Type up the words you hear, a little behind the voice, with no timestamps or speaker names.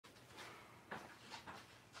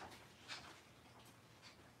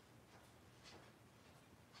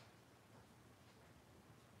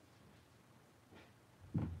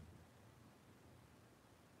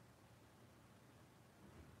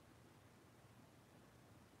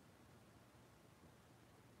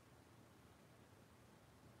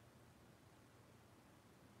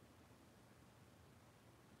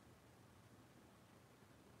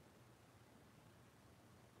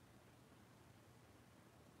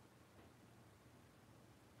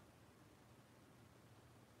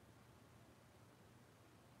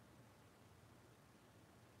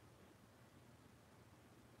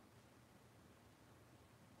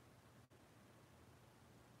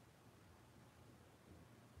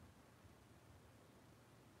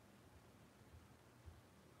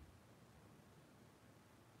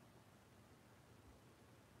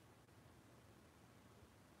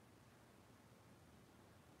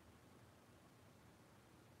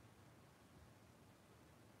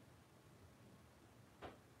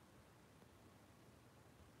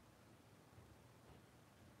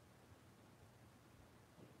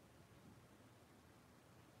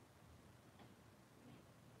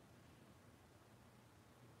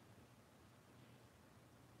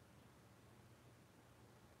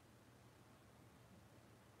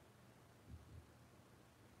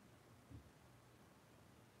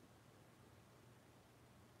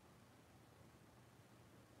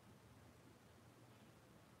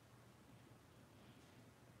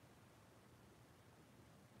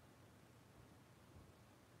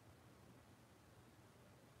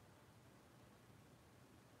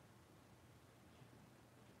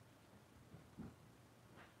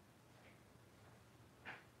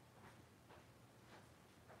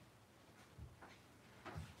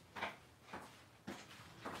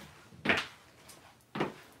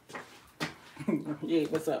Yeah,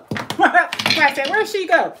 what's up? I said, where'd she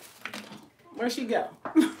go? Where'd she go?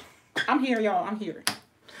 I'm here, y'all. I'm here.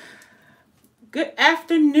 Good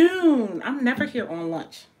afternoon. I'm never here on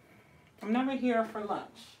lunch. I'm never here for lunch.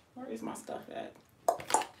 Where is my stuff at?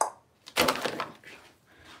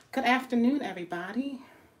 Good afternoon, everybody.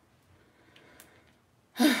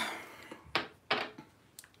 All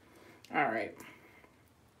right.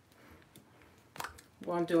 I'm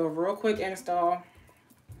going to do a real quick install.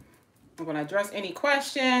 I'm going to address any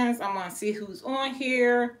questions. I'm going to see who's on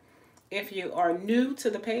here. If you are new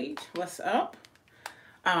to the page, what's up?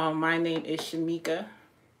 My name is Shemika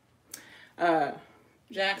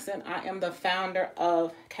Jackson. I am the founder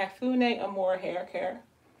of Cafune Amore Hair Care.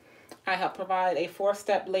 I help provide a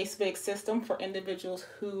 4-step lace wig system for individuals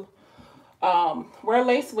who wear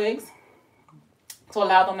lace wigs to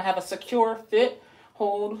allow them to have a secure fit,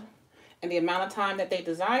 hold, and the amount of time that they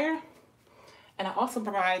desire. And I also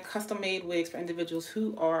provide custom-made wigs for individuals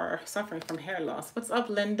who are suffering from hair loss. What's up,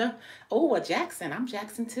 Linda? Oh, Jackson. I'm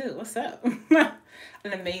Jackson, too. What's up? An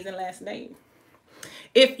amazing last name.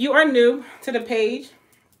 If you are new to the page,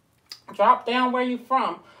 drop down where you're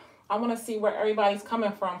from. I want to see where everybody's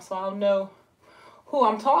coming from so I'll know who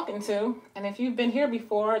I'm talking to. And if you've been here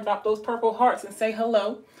before, drop those purple hearts and say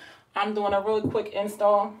hello. I'm doing a really quick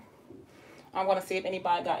install. I want to see if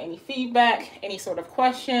anybody got any feedback, any sort of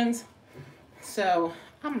questions. So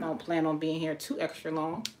I'm not planning on being here too extra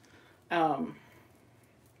long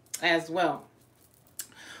as well.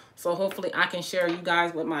 So hopefully I can share you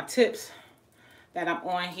guys with my tips that I'm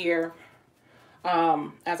on here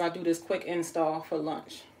as I do this quick install for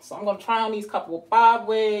lunch. So I'm going to try on these couple of bob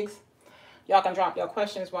wigs. Y'all can drop your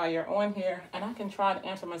questions while you're on here, and I can try to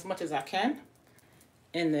answer them as much as I can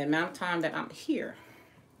in the amount of time that I'm here.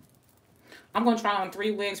 I'm going to try on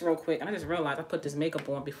 3 wigs real quick. And I just realized I put this makeup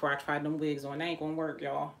on before I tried them wigs on. That ain't going to work,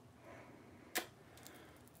 y'all.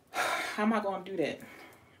 How am I going to do that?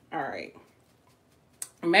 All right.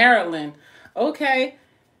 Maryland. Okay.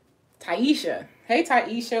 Taisha. Hey,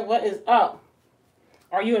 Taisha. What is up?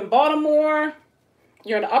 Are you in Baltimore?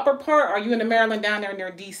 You're in the upper part? Or are you in the Maryland down there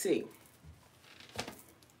near D.C.?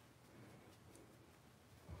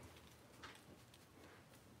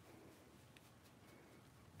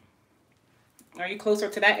 Are you closer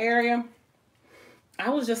to that area? I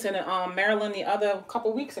was just in Maryland the other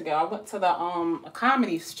couple weeks ago. I went to the a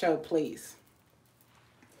comedy show place.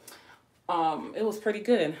 It was pretty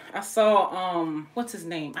good. I saw what's his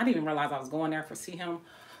name? I didn't even realize I was going there to see him.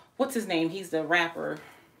 What's his name? He's the rapper.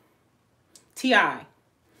 T.I.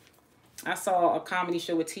 I saw a comedy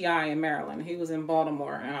show with T.I. in Maryland. He was in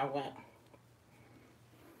Baltimore and I went.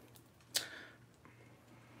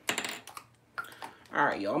 All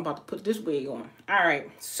right, y'all, I'm about to put this wig on. All right,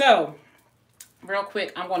 so real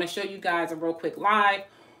quick, I'm going to show you guys a real quick live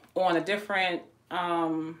on a different,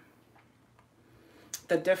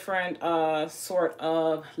 sort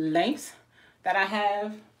of lengths that I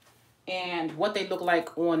have and what they look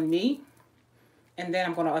like on me. And then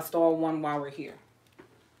I'm going to install one while we're here.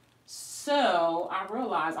 So I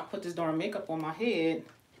realized I put this darn makeup on my head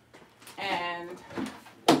and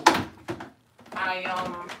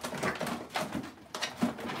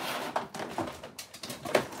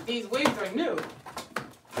these wigs are new.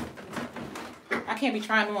 I can't be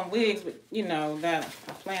trying on wigs, but you know, that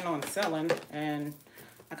I plan on selling. And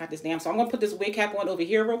I got this damn. So I'm going to put this wig cap on over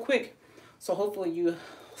here real quick. So hopefully you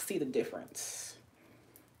see the difference.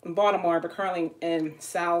 In Baltimore, but currently in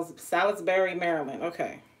Salisbury, Maryland.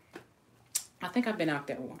 Okay. I think I've been out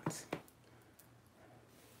there once.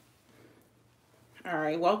 All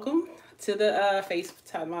right. Welcome to the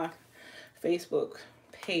my Facebook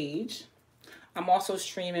page. I'm also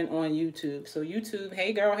streaming on YouTube. So YouTube,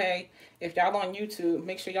 hey girl, hey. If y'all on YouTube,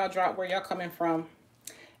 make sure y'all drop where y'all coming from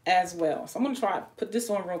as well. So I'm going to try to put this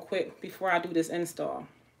on real quick before I do this install.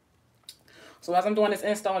 So as I'm doing this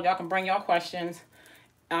install, y'all can bring y'all questions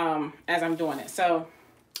as I'm doing it. So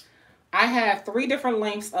I have 3 different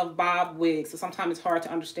lengths of bob wigs. So sometimes it's hard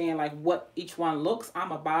to understand like what each one looks.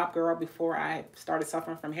 I'm a bob girl before I started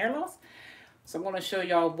suffering from hair loss. So I'm going to show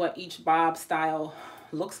y'all what each bob style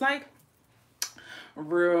looks like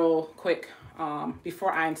real quick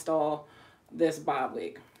before I install this bob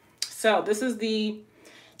wig. So this is the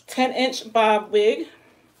 10-inch bob wig,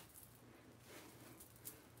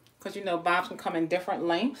 because you know bobs can come in different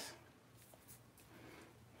lengths.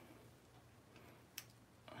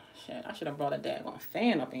 Shit, I should have brought a daggone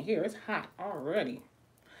fan up in here. It's hot already.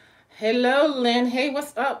 Hello, Lynn. Hey,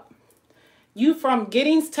 what's up? You from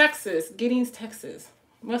Giddings, Texas. Giddings, Texas.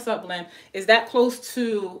 What's up, Lynn? Is that close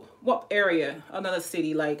to what area? Another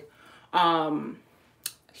city like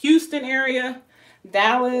Houston area,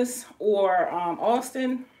 Dallas or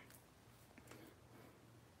Austin.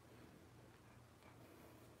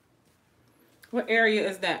 What area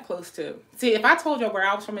is that close to? See, if I told y'all where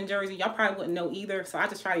I was from in Jersey, y'all probably wouldn't know either. So I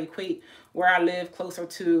just try to equate where I live closer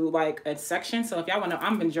to like a section. So if y'all want to know,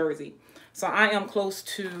 I'm in Jersey. So I am close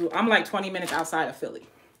to, I'm like 20 minutes outside of Philly.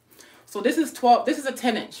 So this is 12, this is a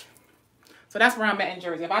 10-inch. So that's where I'm at in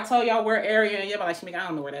Jersey. If I tell y'all where area, and you'll be like, Shemika, I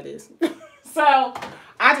don't know where that is. So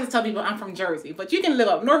I just tell people I'm from Jersey. But you can live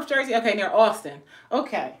up North Jersey, okay, near Austin.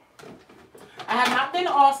 Okay. I have not been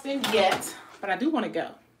to Austin yet, but I do want to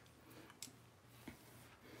go.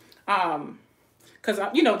 Because,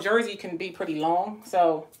 you know, Jersey can be pretty long.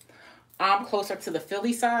 So I'm closer to the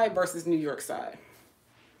Philly side versus New York side.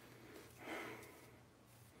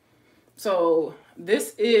 So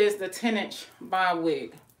this is the 10-inch bob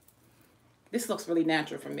wig. This looks really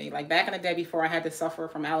natural for me. Like back in the day before I had to suffer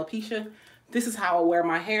from alopecia, this is how I wear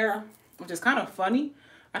my hair, which is kind of funny.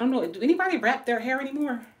 I don't know, do anybody wrap their hair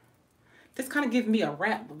anymore? This kind of gives me a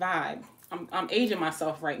wrap vibe. I'm aging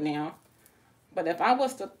myself right now. But if I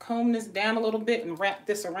was to comb this down a little bit and wrap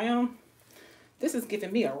this around, this is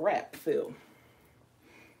giving me a wrap feel.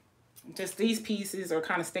 Just these pieces are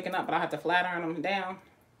kind of sticking up, but I have to flat iron them down.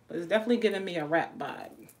 But it's definitely giving me a wrap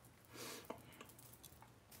vibe.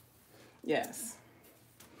 Yes.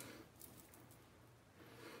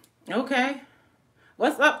 Okay.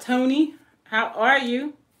 What's up, Tony? How are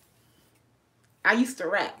you? I used to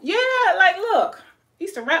rap. Yeah, like look.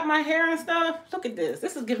 Used to wrap my hair and stuff. Look at this.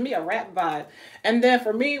 This is giving me a rap vibe. And then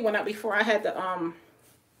for me, before I had to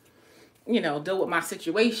you know, deal with my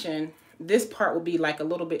situation, this part would be like a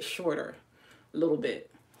little bit shorter. A little bit.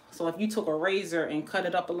 So if you took a razor and cut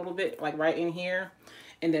it up a little bit, like right in here,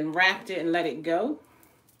 and then wrapped it and let it go.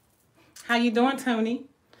 How you doing, Tony?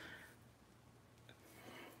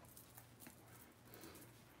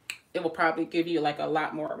 It will probably give you like a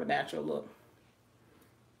lot more of a natural look.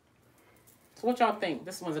 So what y'all think?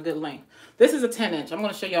 This one's a good length. This is a 10-inch. I'm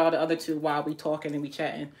going to show y'all the other two while we talking and we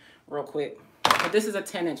chatting real quick. But this is a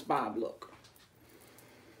 10-inch bob look.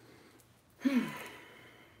 All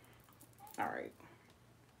right.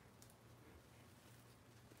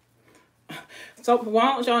 So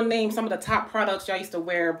why don't y'all name some of the top products y'all used to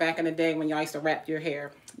wear back in the day when y'all used to wrap your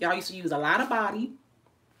hair? Y'all used to use a lot of body.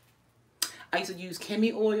 I used to use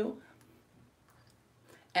Chemi oil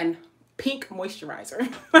and pink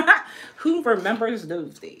moisturizer. Who remembers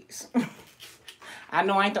those days? I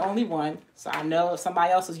know I ain't the only one, so I know if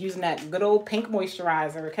somebody else is using that good old pink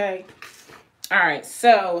moisturizer, okay? All right,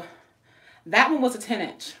 so that one was a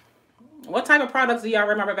 10-inch. What type of products do y'all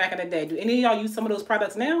remember back in the day? Do any of y'all use some of those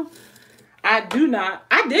products now? I do not.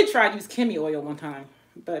 I did try to use Chemi oil one time,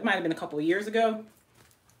 but it might have been a couple of years ago.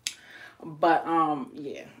 But,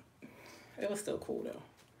 yeah. It was still cool, though.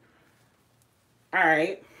 All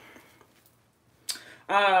right.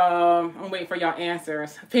 I'm waiting for y'all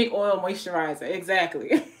answers. Pink oil moisturizer.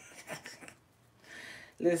 Exactly.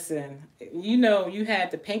 Listen, you know you had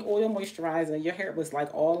the pink oil moisturizer. Your hair was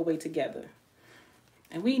like all the way together.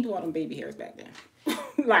 And we didn't do all them baby hairs back then.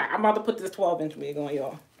 Like, I'm about to put this 12-inch wig on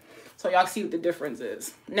y'all. So y'all see what the difference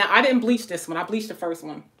is. Now, I didn't bleach this one. I bleached the first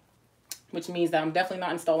one. Which means that I'm definitely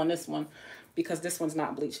not installing this one. Because this one's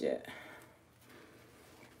not bleached yet.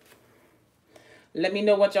 Let me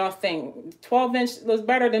know what y'all think. 12-inch looks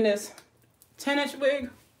better than this 10-inch wig.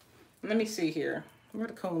 Let me see here. Where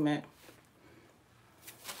the comb at?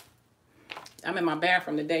 I'm in my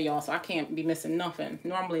bathroom today, y'all, so I can't be missing nothing.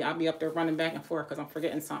 Normally, I'll be up there running back and forth because I'm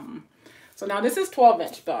forgetting something. So now this is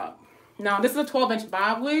 12-inch bob. Now this is a 12-inch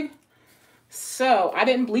bob wig. So I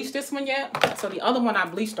didn't bleach this one yet. So the other one I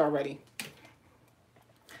bleached already.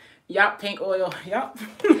 Yup, pink oil. Yup.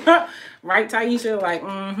 Right, Taisha? Like,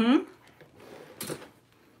 mm-hmm.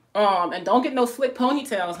 And don't get no slick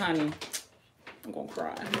ponytails, honey. I'm gonna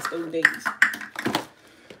cry. It's those days.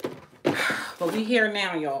 But we here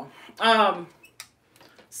now, y'all.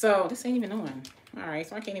 So this ain't even on. Alright,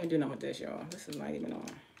 so I can't even do nothing with this, y'all. This is not even on.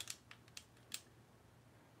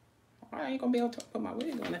 I ain't gonna be able to put my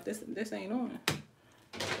wig on if this ain't on.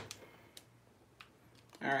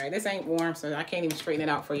 Alright, this ain't warm, so I can't even straighten it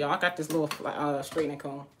out for y'all. I got this little straightening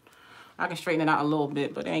comb. I can straighten it out a little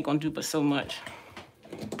bit, but it ain't gonna do but so much.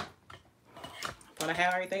 But I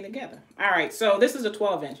have everything together. Alright, so this is a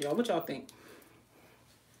 12-inch, y'all. What y'all think?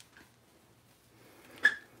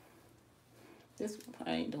 This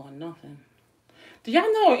I ain't doing nothing. Do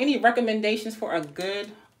y'all know any recommendations for a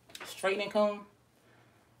good straightening comb?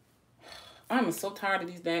 I'm so tired of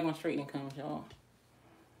these daggone straightening combs, y'all.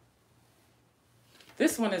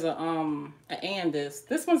 This one is a Andis.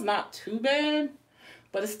 This one's not too bad,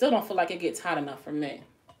 but it still don't feel like it gets hot enough for me.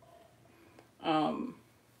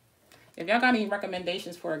 If y'all got any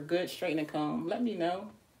recommendations for a good straightening comb, let me know.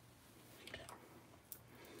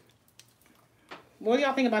 What do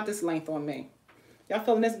y'all think about this length on me? Y'all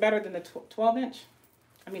feeling this better than the 12 inch?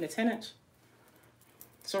 I mean the 10 inch?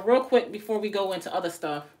 So real quick before we go into other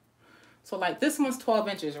stuff. So like this one's 12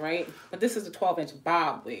 inches, right? But this is a 12-inch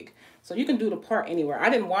bob wig. So you can do the part anywhere.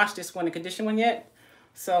 I didn't wash this one and condition one yet.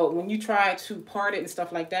 So when you try to part it and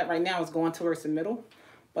stuff like that, right now it's going towards the middle.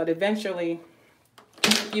 But eventually,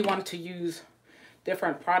 if you wanted to use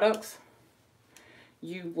different products,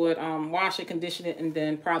 you would wash it, condition it, and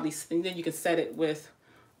then you can set it with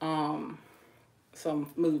some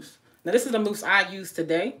mousse. Now this is the mousse I use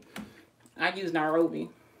today. I use Nairobi.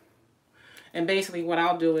 And basically what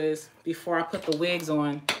I'll do is, before I put the wigs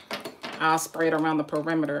on, I'll spray it around the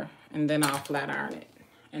perimeter and then I'll flat iron it.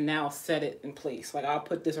 And now I'll set it in place. Like I'll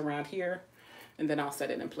put this around here and then I'll set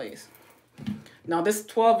it in place. Now this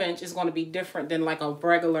 12 inch is going to be different than like a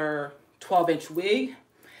regular 12-inch wig.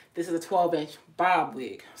 This is a 12-inch bob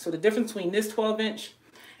wig. So the difference between this 12-inch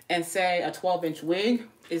and say a 12-inch wig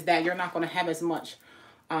is that you're not going to have as much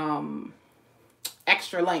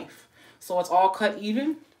extra length. So it's all cut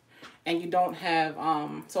even, and you don't have,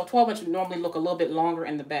 so a 12-inch would normally look a little bit longer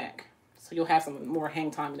in the back. So you'll have some more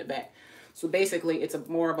hang time in the back. So basically it's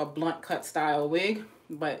more of a blunt cut style wig,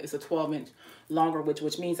 but it's a 12-inch longer,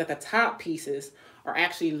 which means that the top pieces are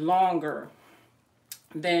actually longer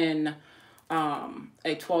than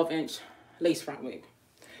a 12-inch lace front wig.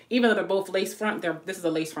 Even though they're both lace front, this is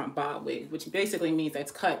a lace front bob wig, which basically means that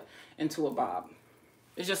it's cut into a bob.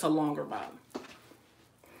 It's just a longer bob.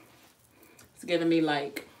 It's giving me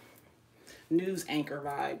like news anchor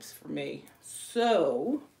vibes for me.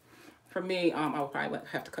 So for me, I'll probably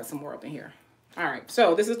have to cut some more up in here. All right,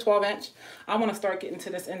 so this is 12-inch. I want to start getting to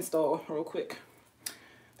this install real quick.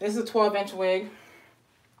 This is a 12-inch wig.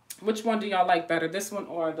 Which one do y'all like better, this one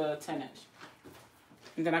or the 10-inch?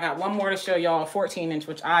 And then I got one more to show y'all, 14-inch,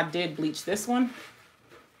 which I did bleach this one.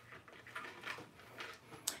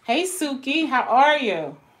 Hey, Suki, how are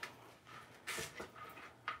you?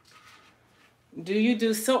 Do you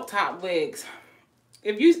do silk top wigs?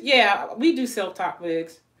 Yeah, we do silk top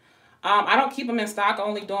wigs. I don't keep them in stock. I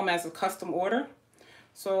only do them as a custom order.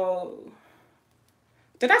 So,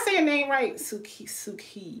 did I say your name right?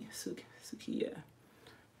 Suki, yeah.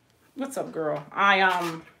 What's up, girl?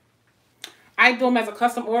 I do them as a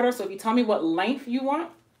custom order. So if you tell me what length you want,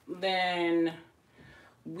 then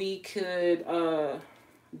we could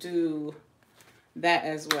do that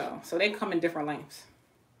as well. So they come in different lengths.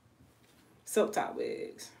 Silk top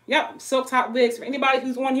wigs. Yep, silk top wigs. For anybody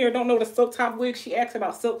who's on here don't know the silk top wigs, she asked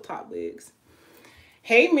about silk top wigs.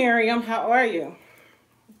 Hey, Miriam, how are you?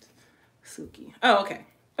 Suki. Oh, okay.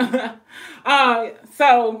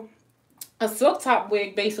 So a silk top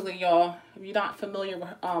wig, basically, y'all, if you're not familiar with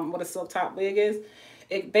what a silk top wig is,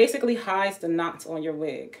 it basically hides the knots on your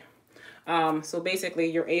wig. So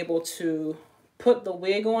basically, you're able to put the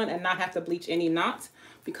wig on and not have to bleach any knots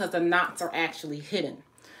because the knots are actually hidden.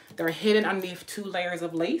 They're hidden underneath 2 layers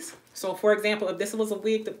of lace. So for example, if this was a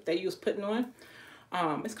wig that you was putting on,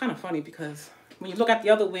 it's kind of funny because when you look at the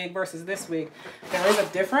other wig versus this wig, there is a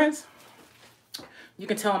difference. You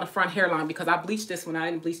can tell on the front hairline because I bleached this one. I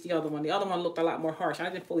didn't bleach the other one. The other one looked a lot more harsh. I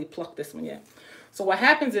didn't fully pluck this one yet. So what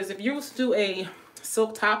happens is if you was to do a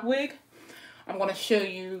silk top wig, I'm going to show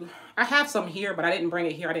you. I have some here, but I didn't bring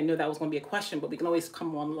it here. I didn't know that was going to be a question, but we can always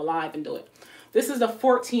come on live and do it. This is a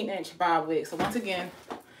 14-inch bob wig. So once again,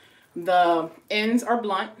 the ends are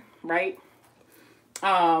blunt, right?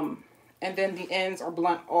 And then the ends are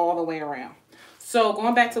blunt all the way around. So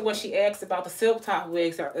going back to what she asked about the silk top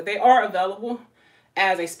wigs, they are available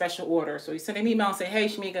as a special order. So you send an email and say, hey,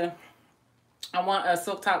 Shemika, I want a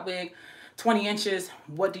silk top wig, 20 inches.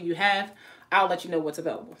 What do you have? I'll let you know what's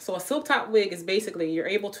available. So a silk top wig is basically you're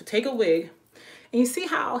able to take a wig and you see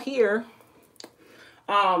how here,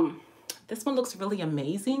 this one looks really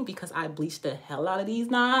amazing because I bleached the hell out of these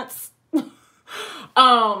knots.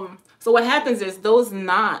 So what happens is those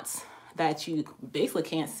knots that you basically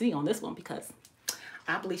can't see on this one because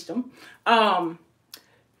I bleached them,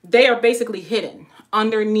 they are basically hidden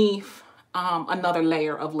underneath another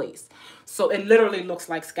layer of lace. So it literally looks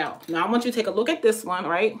like scalp. Now I want you to take a look at this one,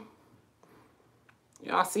 right?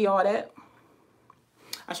 Y'all see all that?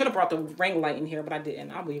 I should have brought the ring light in here, but I didn't.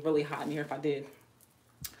 I'll be really hot in here if I did.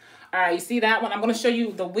 All right, you see that one? I'm going to show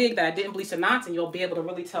you the wig that I didn't bleach the knots, and you'll be able to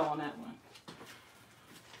really tell on that one.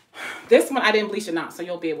 This one, I didn't bleach the knots, so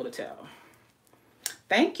you'll be able to tell.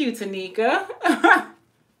 Thank you, Tanika.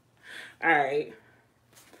 All right.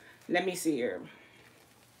 Let me see here.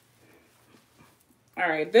 All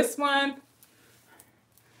right, this one,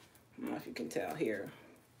 I don't know if you can tell here.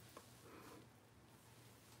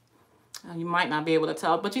 You might not be able to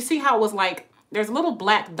tell, but you see how it was like, there's little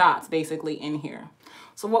black dots basically in here.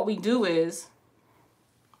 So what we do is,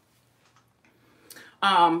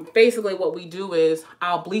 basically what we do is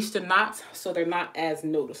I'll bleach the knots so they're not as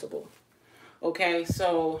noticeable. Okay,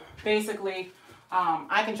 so basically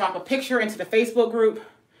I can drop a picture into the Facebook group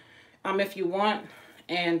if you want,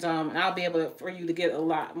 and I'll be able to, for you to get a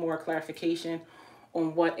lot more clarification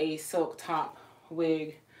on what a silk top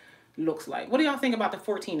wig looks like. What do y'all think about the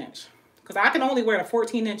 14-inch? Because I can only wear the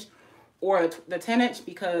 14-inch or the 10-inch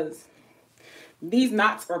because these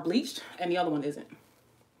knots are bleached and the other one isn't.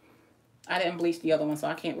 I didn't bleach the other one, so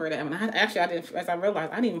I can't wear that one. Actually, I didn't. As I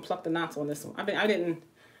realized, I didn't even pluck the knots on this one. I didn't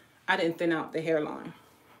thin out the hairline.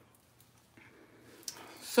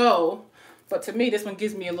 So, but to me, this one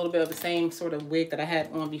gives me a little bit of the same sort of wig that I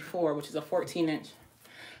had on before, which is a 14-inch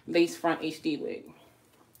lace front HD wig.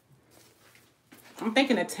 I'm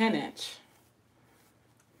thinking a 10-inch.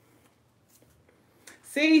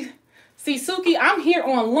 See, Suki, I'm here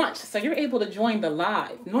on lunch, so you're able to join the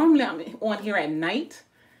live. Normally, I'm on here at night,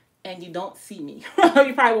 and you don't see me.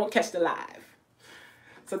 You probably won't catch the live.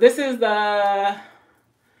 So this is the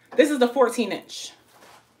 14-inch.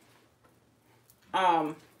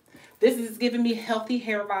 This is giving me healthy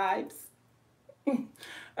hair vibes.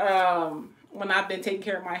 When I've been taking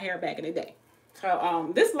care of my hair back in the day.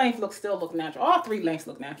 So this length still look natural. All three lengths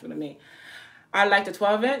look natural to me. I like the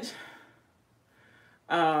 12-inch.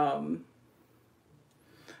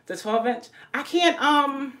 The 12-inch. I can't.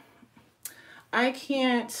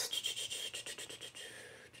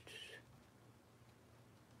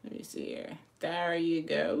 Let me see here. There you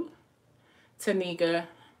go. Tanika.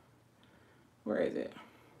 Where is it?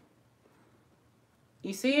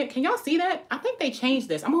 You see it? Can y'all see that? I think they changed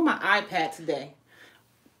this. I'm on my iPad today.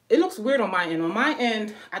 It looks weird on my end. On my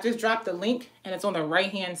end, I just dropped the link and it's on the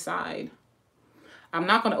right-hand side. I'm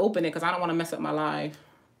not going to open it because I don't want to mess up my live.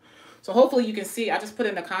 So hopefully you can see. I just put it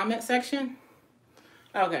in the comment section.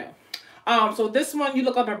 Okay. So this one, you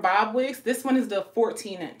look under Bob Wigs. This one is the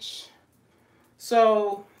 14-inch.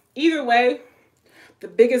 So either way, the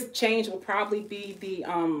biggest change will probably be the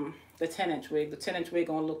 10-inch wig. The 10-inch wig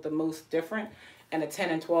going to look the most different. And the 10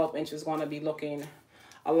 and 12 inch is going to be looking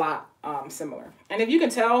a lot similar. And if you can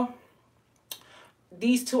tell,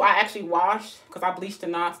 these two I actually washed because I bleached the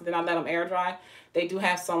knots and then I let them air dry. They do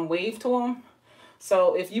have some wave to them.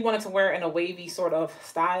 So if you wanted to wear it in a wavy sort of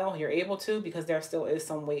style, you're able to because there still is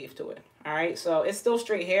some wave to it. All right, so it's still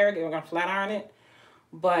straight hair. You're going to flat iron it.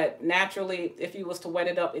 But naturally, if you was to wet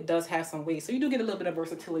it up, it does have some wave. So you do get a little bit of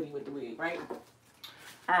versatility with the wig, right?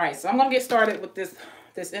 All right, so I'm going to get started with this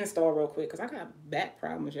install real quick because I got back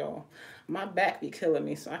problems, y'all. My back be killing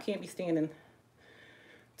me, so I can't be standing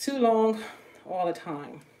too long all the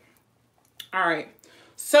time. All right,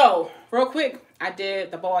 so real quick, I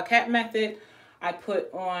did the ball cap method. I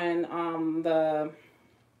put on the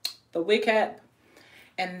wig cap,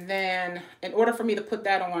 and then in order for me to put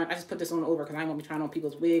that on, I just put this on over because I ain't gonna be trying on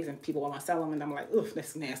people's wigs and people want to sell them, and I'm like, oof,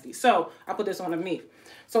 that's nasty. So I put this on underneath.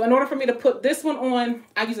 So in order for me to put this one on,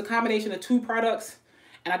 I use a combination of two products.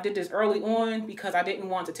 And I did this early on because I didn't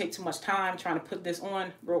want to take too much time trying to put this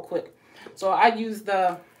on real quick. So I used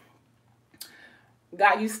the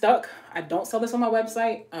Got You Stuck. I don't sell this on my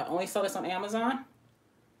website. I only sell this on Amazon.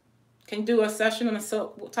 Can you do a session on the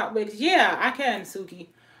silk top wigs? Yeah, I can, Suki.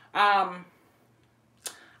 I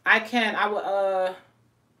can.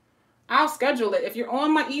 I'll schedule it. If you're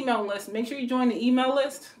on my email list, make sure you join the email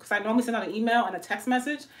list because I normally send out an email and a text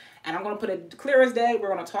message. And I'm going to put it clear as day.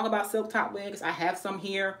 We're going to talk about silk top wigs. I have some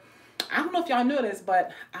here. I don't know if y'all knew this,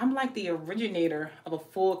 but I'm like the originator of a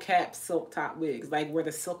full cap silk top wigs. Like where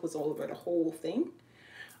the silk was all over the whole thing.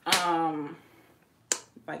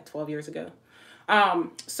 Like 12 years ago.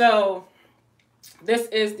 So this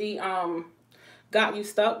is the Got You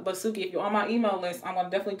Stuck. But Suki, if you're on my email list, I'm going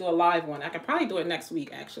to definitely do a live one. I can probably do it next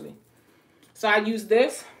week, actually. So I used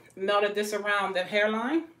this, melted this around the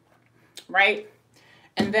hairline, right?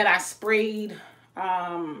 And then I sprayed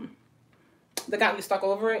the Got You Stuck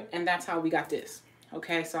over it, and that's how we got this.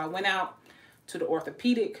 Okay, so I went out to the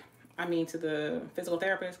to the physical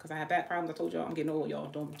therapist because I had back problems. I told y'all I'm getting old, y'all.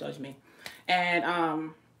 Don't judge me.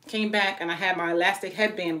 And came back, and I had my elastic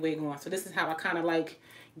headband wig on. So this is how I kind of like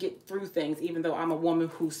get through things, even though I'm a woman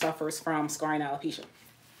who suffers from scarring alopecia.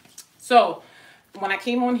 So when I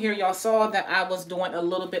came on here, y'all saw that I was doing a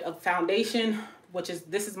little bit of foundation,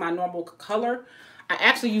 this is my normal color. I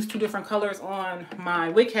actually used two different colors on my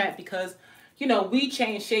wig hat because, you know, we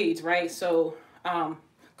change shades, right? So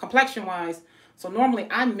complexion wise, so normally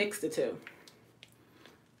I mix the two.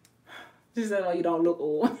 She said, "Oh, you don't look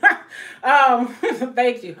old."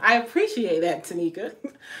 Thank you. I appreciate that, Tanika.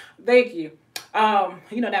 Thank you.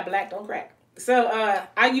 You know that black don't crack. So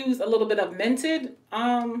I use a little bit of Mented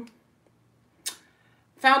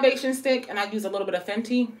foundation stick, and I use a little bit of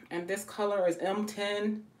Fenty, and this color is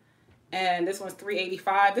M10, and this one's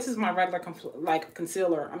 385. This is my regular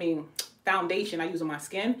concealer. I mean foundation I use on my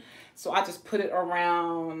skin. So I just put it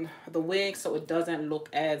around the wig so it doesn't look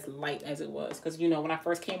as light as it was. Because, you know, when I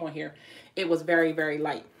first came on here, it was very, very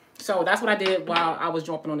light. So that's what I did while I was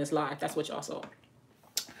jumping on this live. That's what y'all saw.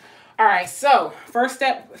 All right, so first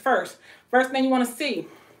thing you want to see.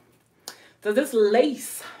 Does this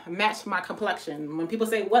lace match my complexion? When people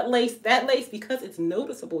say, what lace? That lace, because it's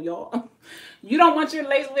noticeable, y'all. You don't want your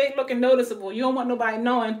lace wig looking noticeable. You don't want nobody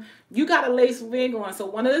knowing you got a lace wig on. So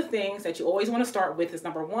one of the things that you always want to start with is,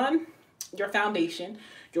 number one, your foundation.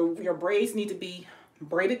 Your braids need to be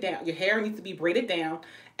braided down. Your hair needs to be braided down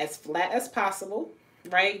as flat as possible,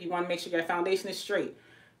 right? You want to make sure your foundation is straight.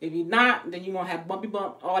 If you're not, then you're going to have bumpy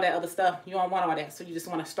bump, all that other stuff. You don't want all that. So you just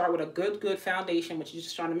want to start with a good foundation, which you're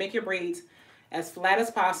just trying to make your braids as flat as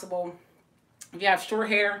possible. If you have short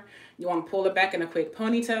hair, you want to pull it back in a quick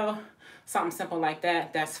ponytail, something simple like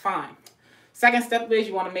that, that's fine. Second step is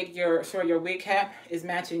you want to make sure your wig cap is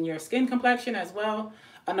matching your skin complexion as well.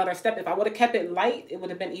 Another step, if I would have kept it light, it would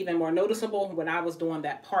have been even more noticeable when I was doing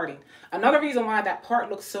that parting. Another reason why that part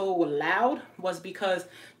looks so loud was because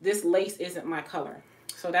this lace isn't my color.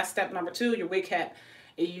 So that's step number two, your wig cap.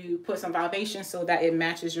 You put some foundation so that it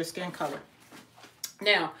matches your skin color.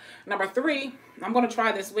 Now, number three, I'm going to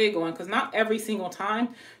try this wig on because not every single time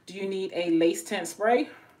do you need a lace tint spray.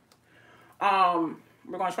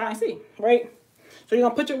 We're going to try and see, right? So you're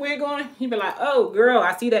going to put your wig on. You'll be like, oh, girl,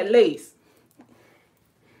 I see that lace.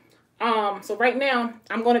 So right now,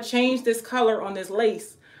 I'm going to change this color on this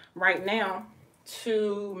lace right now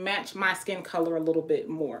to match my skin color a little bit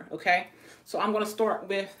more, okay? So I'm going to start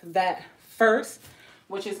with that first,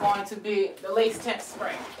 which is going to be the lace tint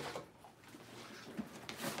spray.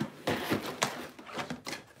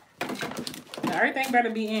 Now, everything better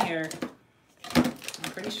be in here.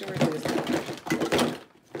 I'm pretty sure it is.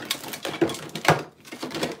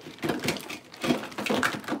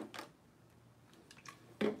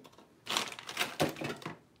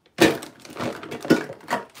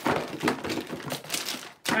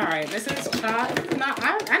 All right, this is chai. Now,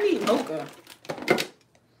 I need mocha.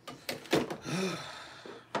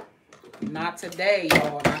 Not today,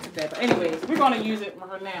 y'all. Not today. But anyways, we're going to use it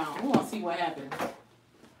for now. We're going to see what happens.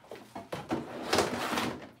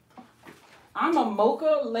 I'm a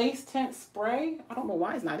mocha lace tint spray. I don't know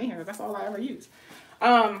why it's not in here. That's all I ever use.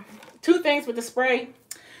 Two things with the spray.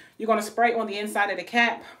 You're going to spray on the inside of the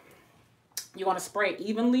cap. You're going to spray it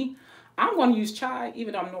evenly. I'm going to use chai,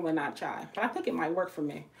 even though I'm normally not chai. But I think it might work for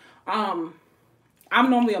me. I'm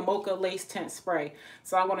normally a mocha lace tint spray.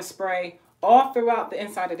 So I'm going to spray all throughout the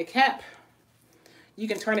inside of the cap. You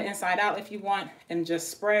can turn it inside out if you want and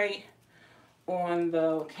just spray on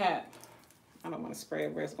the cap. I don't want to spray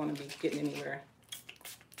it where it's going to be getting anywhere.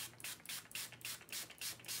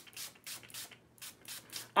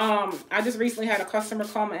 I just recently had a customer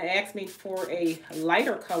come and ask me for a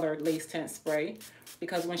lighter colored lace tint spray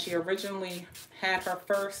because when she originally had her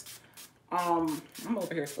first, I'm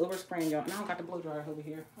over here overspraying y'all. And I don't got the blow dryer over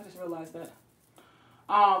here. I just realized that.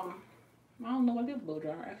 I don't know what I did blow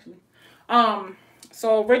dryer actually.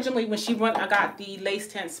 So originally when she went, I got the lace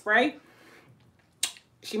tint spray.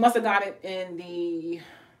 She must have got it in the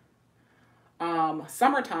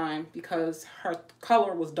summertime because her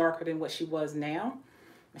color was darker than what she was now.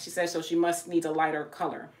 And she said so she must need a lighter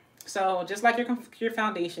color. So just like your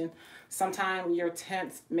foundation, sometimes your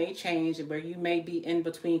tints may change where you may be in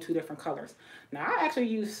between two different colors. Now I actually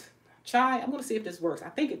use chai. I'm going to see if this works. I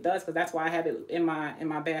think it does because that's why I have it in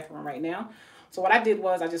my bathroom right now. So what I did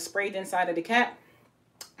was I just sprayed the inside of the cap.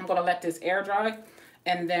 I'm going to let this air dry.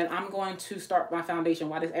 And then I'm going to start my foundation.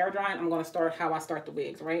 While this air drying, I'm going to start how I start the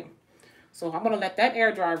wigs, right? So I'm going to let that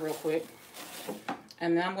air dry real quick.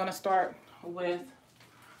 And then I'm going to start with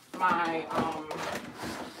my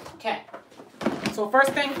cap. So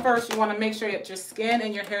first thing first, you want to make sure that your skin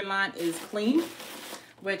and your hairline is clean,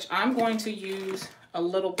 which I'm going to use a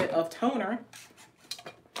little bit of toner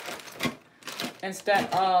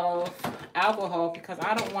instead of alcohol because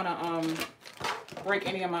I don't want to break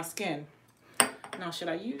any of my skin. Now, should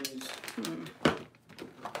I use?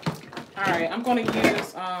 All right, I'm going to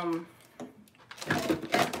use, I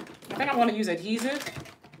think I want to use adhesive.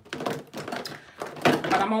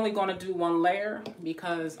 But I'm only going to do one layer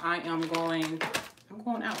because I'm going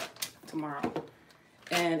out tomorrow.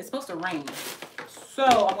 And it's supposed to rain. So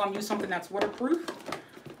I'm going to use something that's waterproof.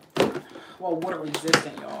 well, water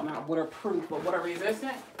resistant, y'all. Not waterproof, but water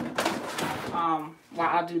resistant. While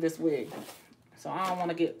I do this wig. So I don't want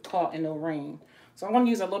to get caught in no rain. So I'm going to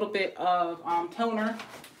use a little bit of toner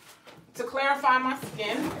to clarify my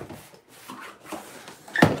skin.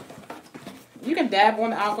 You can dab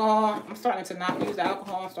on the alcohol. I'm starting to not use the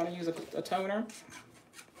alcohol. I'm starting to use a toner.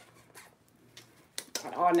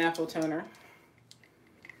 An all natural toner.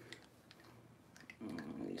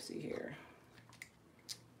 Let me see here.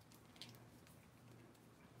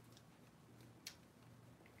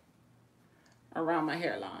 Around my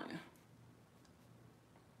hairline.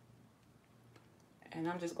 And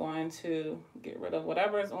I'm just going to get rid of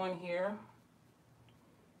whatever is on here.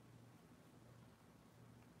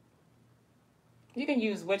 You can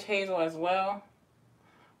use witch hazel as well.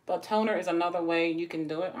 But toner is another way you can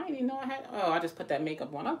do it. I didn't even know I had, oh, I just put that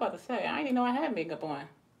makeup on. I was about to say, I didn't even know I had makeup on.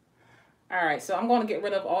 All right, so I'm going to get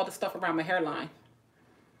rid of all the stuff around my hairline.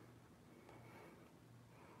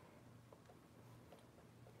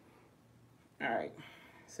 All right,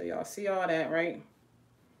 so y'all see all that, right?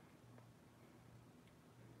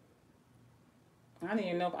 I didn't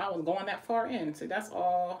even know if I was going that far in. So that's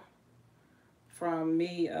all from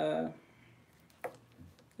me,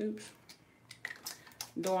 oops,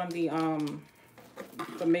 doing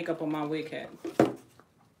the makeup on my wig head.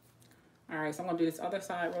 All right, so I'm gonna do this other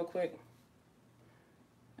side real quick.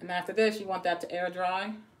 And after this, you want that to air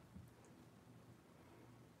dry.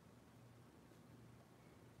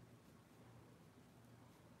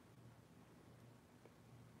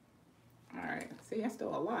 All right, see, that's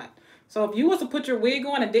still a lot. So if you was to put your wig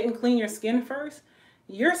on and didn't clean your skin first,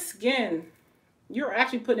 your skin, you're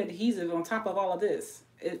actually putting adhesive on top of all of this.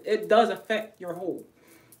 It does affect your whole.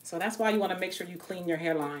 So that's why you want to make sure you clean your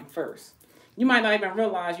hairline first. You might not even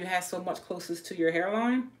realize you have so much closest to your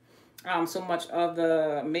hairline, so much of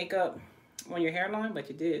the makeup on your hairline, but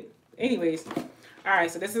you did. Anyways, all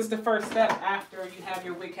right, so this is the first step after you have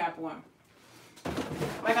your wig cap on.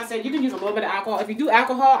 Like I said, you can use a little bit of alcohol. If you do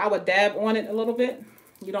alcohol, I would dab on it a little bit.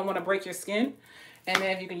 You don't want to break your skin. And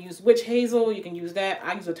then if you can use witch hazel, you can use that.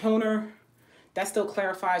 I use a toner. That still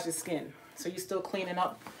clarifies your skin. So you're still cleaning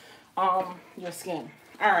up your skin.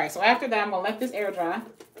 All right, so after that, I'm going to let this air dry.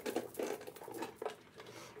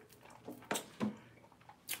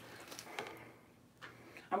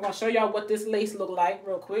 I'm going to show y'all what this lace look like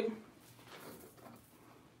real quick.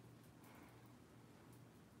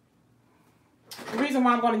 The reason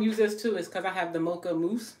why I'm going to use this too is because I have the mocha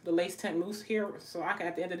mousse, the lace tint mousse here. So I can,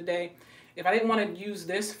 at the end of the day, if I didn't want to use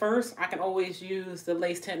this first, I can always use the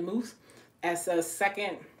lace tint mousse as a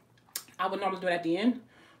second. I would normally do it at the end.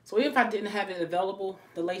 So if I didn't have it available,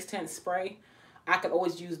 the lace tint spray, I could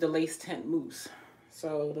always use the lace tint mousse.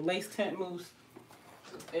 So the lace tint mousse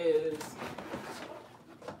is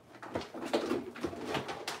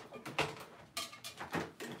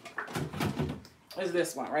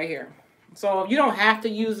this one right here. So you don't have to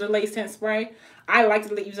use the lace tint spray. I like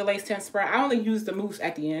to use the lace tint spray. I only use the mousse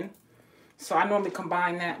at the end. So I normally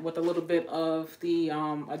combine that with a little bit of the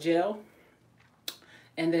a gel.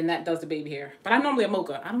 And then that does the baby hair. But I'm normally a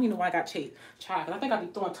mocha. I don't even know why I got tried. I think I'll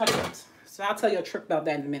be throwing touch-ups. So I'll tell you a trick about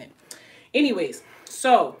that in a minute. Anyways,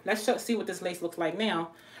 so let's see what this lace looks like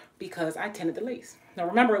now. Because I tinted the lace. Now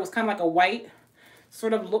remember, it was kind of like a white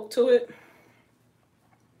sort of look to it.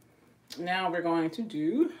 Now we're going to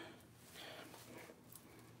do...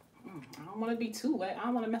 I don't want to be too wet. I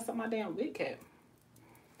don't want to mess up my damn wig cap.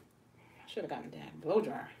 I should have gotten a damn blow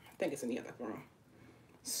dryer. I think it's in the other room.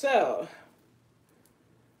 So...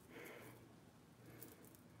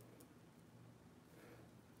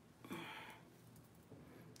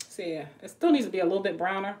 see, yeah, it still needs to be a little bit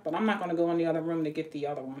browner, but I'm not going to go in the other room to get the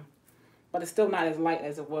other one. But it's still not as light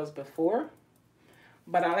as it was before.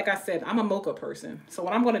 But like I said, I'm a mocha person. So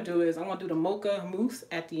what I'm going to do is I'm going to do the mocha mousse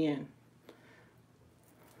at the end.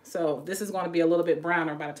 So this is going to be a little bit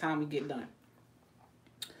browner by the time we get done.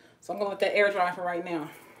 So I'm going to let that air dry for right now.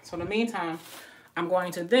 So in the meantime, I'm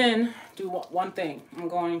going to then do one thing. I'm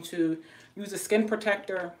going to use a skin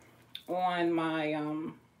protector on my,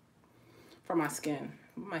 for my skin.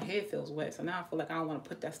 My head feels wet, so now I feel like I don't want to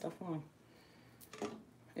put that stuff on.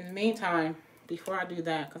 In the meantime, before I do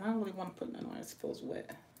that, because I don't really want to put that on, it feels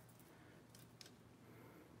wet.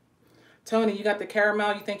 Tony, you got the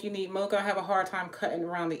caramel. You think you need mocha? I have a hard time cutting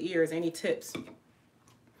around the ears. Any tips?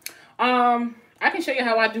 I can show you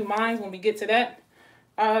how I do mine when we get to that.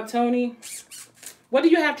 Tony, what do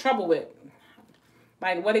you have trouble with?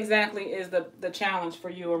 Like, what exactly is the challenge for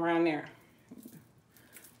you around there?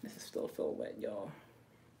 This is still feel wet, y'all.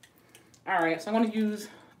 All right, so I'm going to use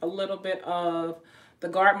a little bit of the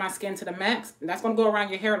Guard My Skin to the Max. And that's going to go around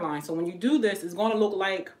your hairline. So when you do this, it's going to look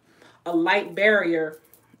like a light barrier.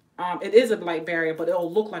 It is a light barrier, but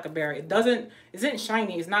it'll look like a barrier. It isn't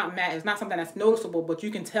shiny, it's not matte, it's not something that's noticeable, but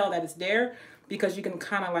you can tell that it's there because you can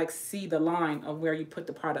kind of like see the line of where you put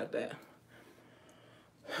the product at.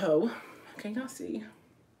 Oh, can y'all see?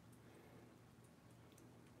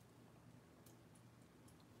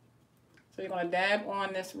 So you're gonna dab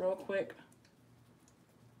on this real quick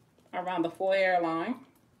around the full hairline.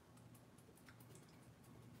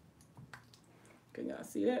 Can y'all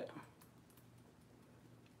see that?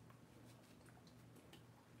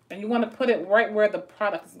 And you want to put it right where the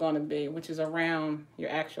product is going to be, which is around your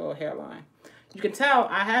actual hairline. You can tell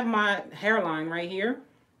I have my hairline right here.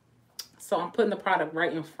 So I'm putting the product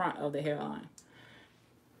right in front of the hairline.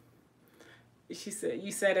 She said,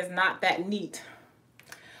 you said it's not that neat.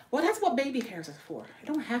 Well, that's what baby hairs are for. It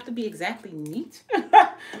don't have to be exactly neat. It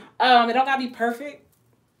don't got to be perfect.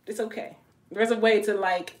 It's okay. There's a way to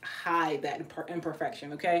like hide that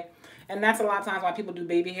imperfection, okay? And that's a lot of times why people do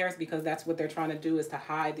baby hairs, because that's what they're trying to do, is to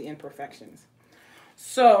hide the imperfections.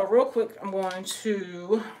 So real quick, I'm going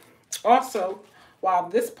to also, while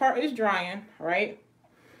this part is drying, right?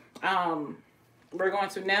 We're going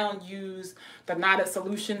to now use the knotted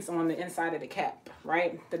solutions on the inside of the cap,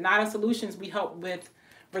 right? The knotted solutions, we help with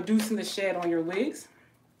reducing the shed on your wigs.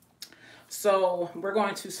 So we're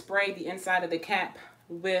going to spray the inside of the cap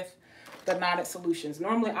with the knotted solutions.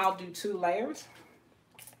 Normally I'll do 2 layers.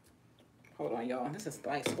 Hold on, y'all. This is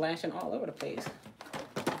like splashing all over the place.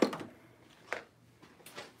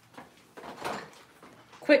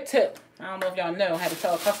 Quick tip. I don't know if y'all know. I had to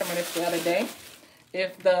tell a customer this the other day.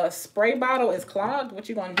 If the spray bottle is clogged, what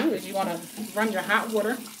you're going to do is you're going to run your hot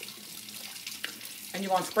water and you're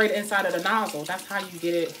going to spray the inside of the nozzle. That's how you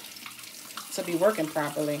get it to be working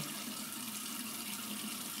properly.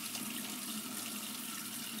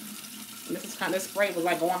 This spray was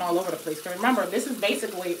like going all over the place. Because remember, this is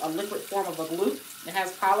basically a liquid form of a glue. It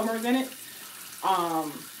has polymers in it.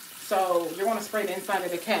 So you're going to spray the inside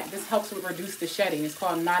of the cap. This helps with reduce the shedding. It's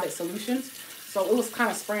called knotted solutions. So it was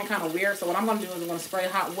kind of spraying kind of weird. So what I'm going to do is I'm going to spray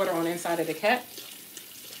hot water on the inside of the cap.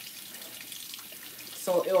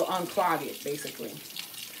 So it'll unclog it, basically.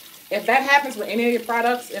 If that happens with any of your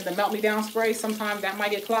products in the Melt Me Down spray, sometimes that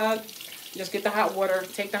might get clogged. Just get the hot water,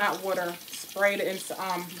 take the hot water, spray it,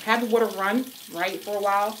 have the water run, right, for a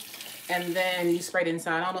while, and then you spray it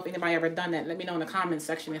inside. I don't know if anybody ever done that. Let me know in the comments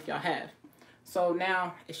section if y'all have. So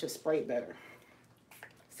now it should spray better.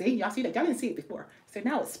 See, y'all see that? Y'all didn't see it before. So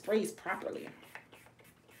now it sprays properly.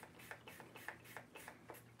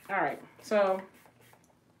 All right, so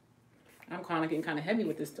I'm getting kind of heavy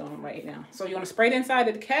with this stone right now. So you're gonna spray it inside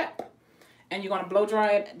of the cap, and you're gonna blow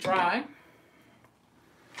dry it dry.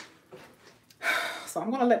 So I'm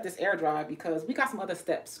going to let this air dry because we got some other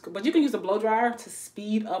steps. But you can use a blow dryer to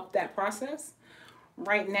speed up that process.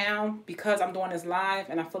 Right now, because I'm doing this live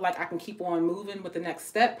and I feel like I can keep on moving with the next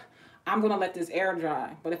step, I'm going to let this air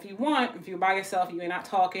dry. But if you want, if you're by yourself, you're not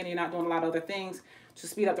talking, you're not doing a lot of other things, to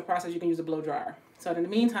speed up the process, you can use a blow dryer. So in the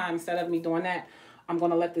meantime, instead of me doing that, I'm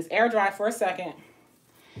going to let this air dry for a second.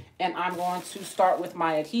 And I'm going to start with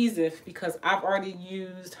my adhesive because I've already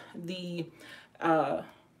used the...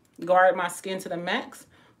 guard my skin to the max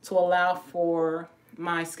to allow for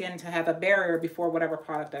my skin to have a barrier before whatever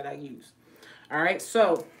product that I use. All right,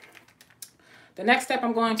 so the next step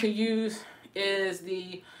I'm going to use is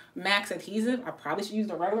the max adhesive. I probably should use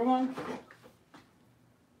the regular one.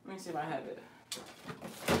 Let me see if I have it.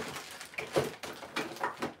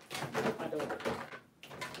 I do.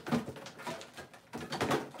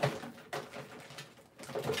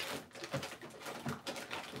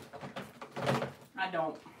 I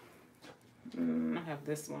don't. I have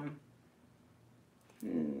this one.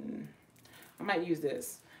 I might use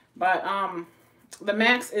this. But the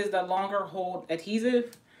Max is the longer hold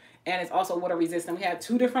adhesive, and it's also water resistant. We have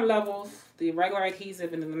 2 different levels, the regular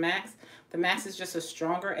adhesive and then the Max. The Max is just a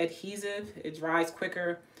stronger adhesive. It dries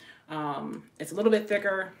quicker. It's a little bit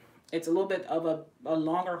thicker. It's a little bit of a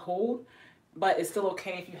longer hold, but it's still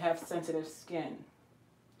okay if you have sensitive skin.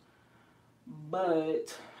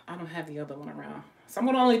 But I don't have the other one around. So I'm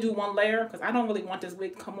going to only do 1 layer because I don't really want this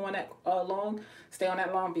wig to come on that long, stay on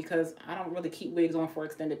that long, because I don't really keep wigs on for an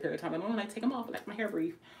extended period of time. I don't want to take them off and let my hair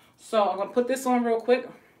breathe. So I'm going to put this on real quick.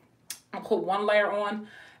 I'll put 1 layer on,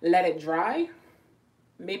 let it dry,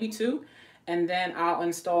 maybe 2, and then I'll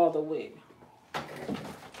install the wig.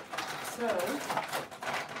 So...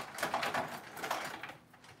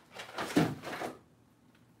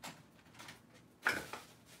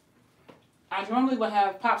 I normally would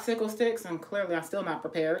have popsicle sticks, and clearly I'm still not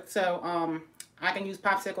prepared. So I can use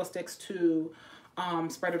popsicle sticks to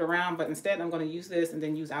spread it around, but instead I'm going to use this and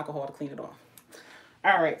then use alcohol to clean it off.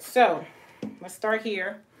 All right, so let's start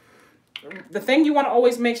here. The thing you want to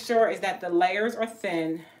always make sure is that the layers are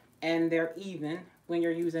thin and they're even when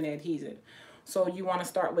you're using adhesive. So you want to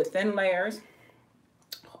start with thin layers.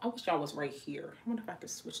 I wish I was right here. I wonder if I could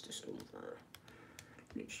switch this over.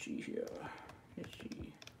 Let's see here. Let's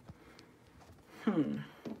see. All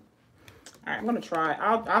right, I'm gonna try.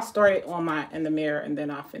 I'll start it on in the mirror and then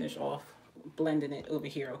I'll finish off blending it over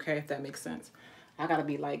here. Okay, if that makes sense. I gotta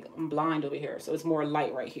be like, I'm blind over here, so it's more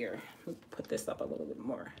light right here. Put this up a little bit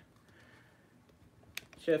more.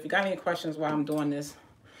 So if you got any questions while I'm doing this,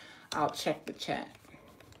 I'll check the chat.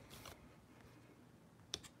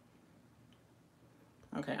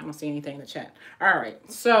 Okay, I don't see anything in the chat. All right,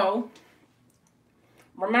 so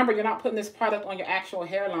remember, you're not putting this product on your actual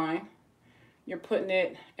hairline. You're putting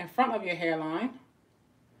it in front of your hairline,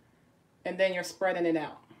 and then you're spreading it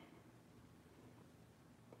out.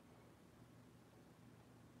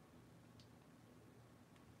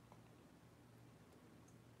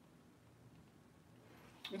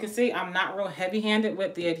 You can see I'm not real heavy-handed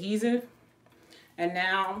with the adhesive. And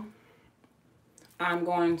now I'm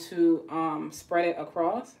going to spread it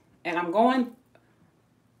across. And I'm going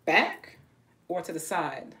back or to the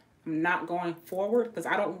side. I'm not going forward because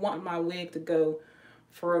I don't want my wig to go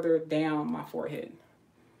further down my forehead.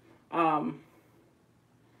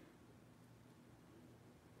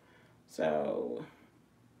 So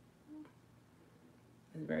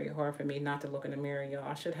it's very hard for me not to look in the mirror, y'all.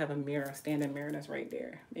 I should have a mirror, a standing mirror that's right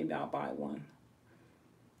there. Maybe I'll buy one.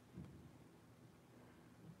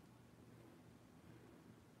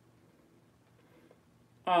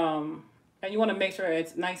 And you want to make sure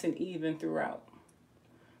it's nice and even throughout,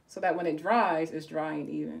 so that when it dries, it's dry and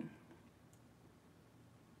even.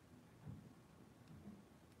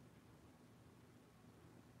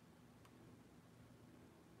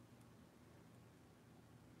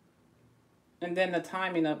 And then the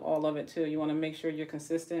timing of all of it too. You want to make sure you're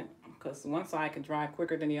consistent because one side can dry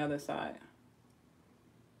quicker than the other side.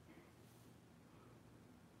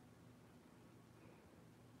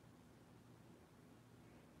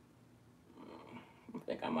 I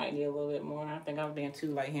think I might need a little bit more. I think I was being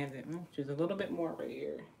too light-handed. Just a little bit more right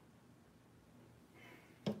here.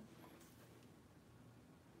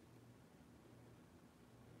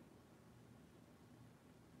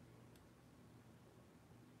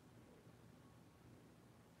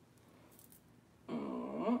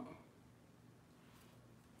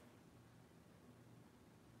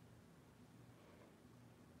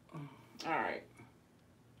 All right.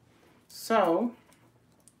 So,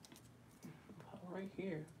 right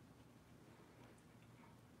here.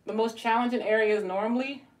 The most challenging areas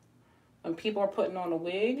normally when people are putting on a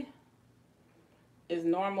wig is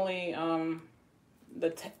normally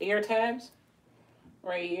the ear tabs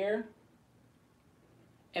right here,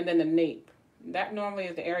 and then the nape. That normally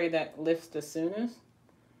is the area that lifts the soonest,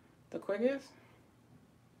 the quickest.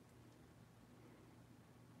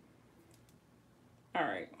 All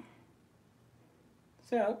right.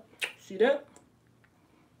 So, see that?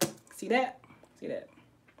 See that? See that?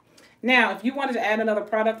 Now, if you wanted to add another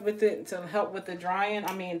product with it to help with the drying,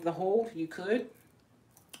 I mean the hold, you could.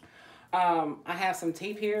 I have some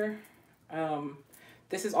tape here.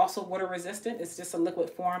 This is also water resistant. It's just a liquid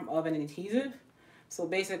form of an adhesive. So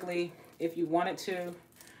basically, if you wanted to,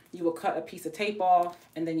 you would cut a piece of tape off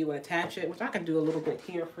and then you would attach it, which I can do a little bit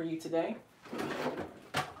here for you today.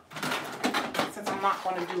 Since I'm not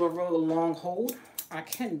going to do a real long hold, I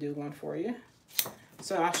can do one for you.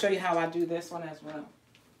 So I'll show you how I do this one as well.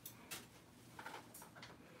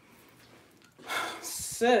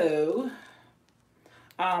 So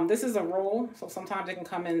this is a roll. So sometimes it can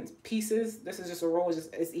come in pieces. This is just a roll.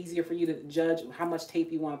 It's easier for you to judge how much tape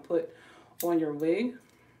you want to put on your wig.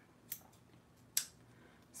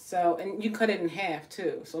 So, and you cut it in half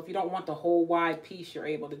too. So if you don't want the whole wide piece, you're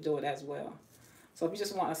able to do it as well. So if you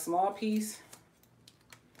just want a small piece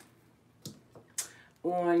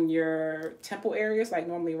on your temple areas, like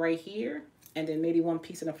normally right here, and then maybe one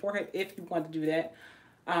piece in the forehead, if you want to do that,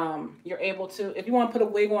 you're able to. If you want to put a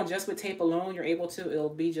wig on just with tape alone, you're able to. It'll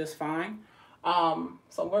be just fine.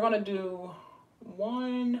 So we're going to do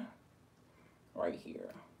one right here.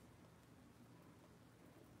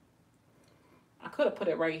 I could have put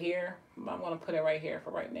it right here, but I'm going to put it right here for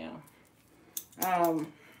right now. And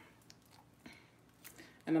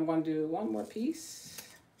I'm going to do one more piece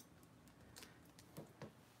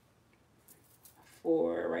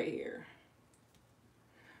for right here.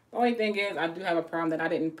 The only thing is I do have a problem that I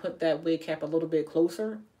didn't put that wig cap a little bit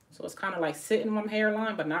closer. So it's kind of like sitting on my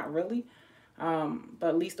hairline, but not really. But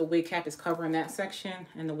at least the wig cap is covering that section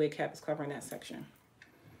and the wig cap is covering that section.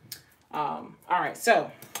 All right,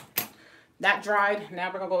 so That dried.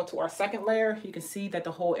 Now we're going to go to our second layer. You can see that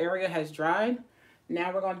the whole area has dried.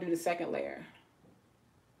 Now we're going to do the second layer.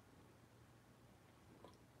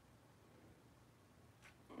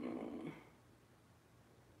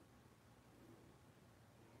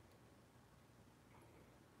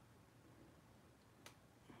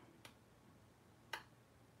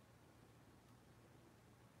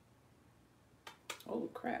 Oh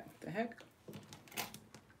crap, what the heck?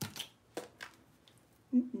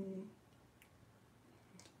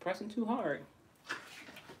 Pressing too hard.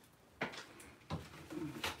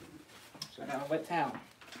 So I got a wet towel.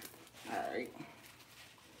 Alright.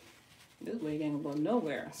 This wig ain't going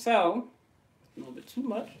nowhere. So, a little bit too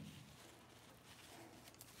much.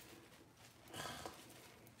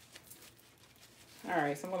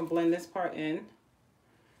 Alright, so I'm going to blend this part in.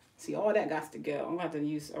 See, all that got to go. I'm going to have to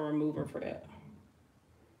use a remover for that.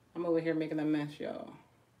 I'm over here making a mess, y'all.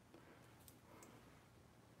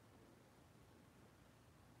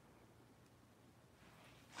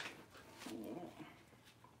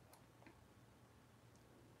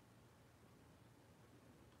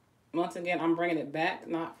 Once again, I'm bringing it back,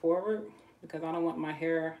 not forward, because I don't want my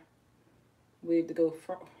hair wig to go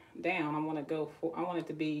down. I want it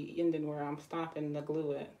to be ending where I'm stopping the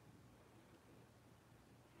glue at.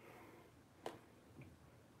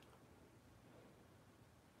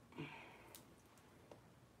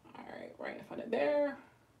 All right, right in front of there.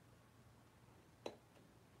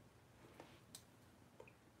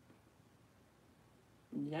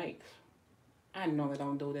 Yikes. I normally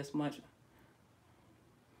don't do this much.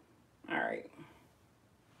 All right.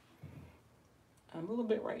 A little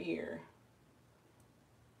bit right here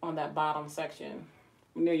on that bottom section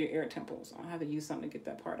near your ear temples. I'll have to use something to get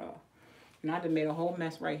that part off. And I just made a whole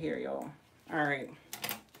mess right here, y'all. All right.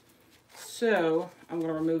 So I'm going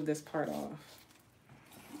to remove this part off.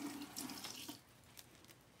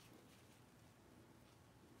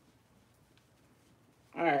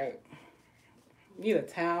 All right. Need a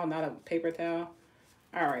towel, not a paper towel.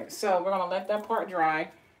 All right. So we're going to let that part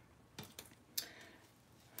dry.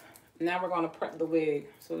 Now we're going to prep the wig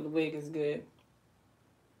so the wig is good.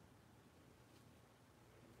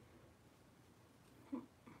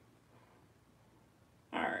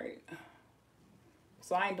 Alright.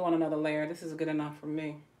 So I ain't doing another layer. This is good enough for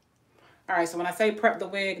me. Alright, so when I say prep the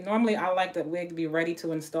wig, normally I like the wig to be ready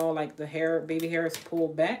to install, like the hair, baby hair is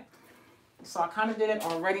pulled back. So I kind of did it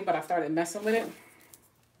already, but I started messing with it.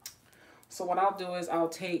 So what I'll do is I'll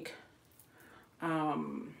take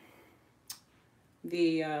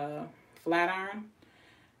the flat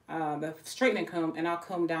iron, the straightening comb, and I'll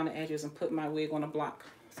comb down the edges and put my wig on a block.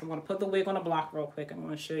 So I'm going to put the wig on a block real quick. I'm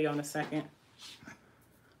going to show you in a second.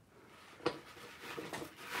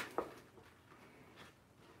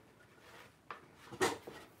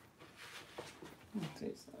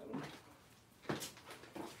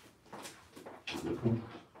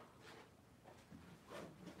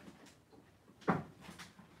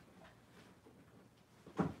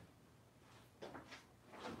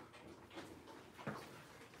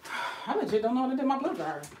 I legit don't know how to do my blow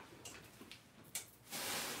dryer.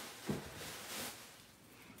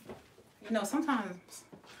 You know, sometimes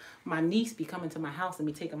my niece be coming to my house and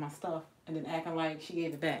be taking my stuff and then acting like she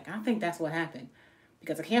gave it back. I think that's what happened.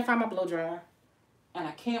 Because I can't find my blow dryer and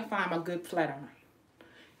I can't find my good flat iron.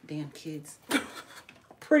 Damn kids.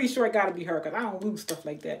 Pretty sure it gotta be her because I don't lose stuff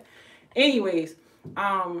like that. Anyways,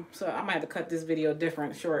 so I might have to cut this video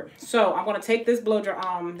short. So I'm gonna take this blow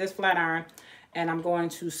dryer, this flat iron, and I'm going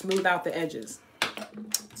to smooth out the edges.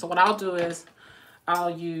 So what I'll do is I'll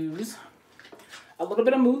use a little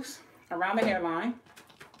bit of mousse around the hairline.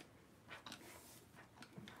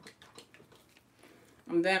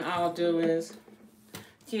 And then I'll do is,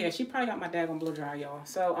 yeah, she probably got my daggone blow dryer, y'all.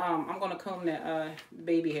 So I'm gonna comb the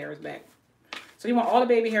baby hairs back. So you want all the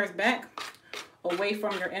baby hairs back away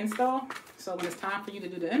from your install. So when it's time for you to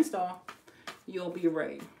do the install, you'll be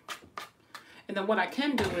ready. And then what I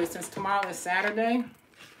can do is, since tomorrow is Saturday,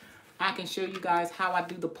 I can show you guys how I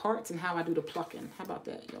do the parts and how I do the plucking. How about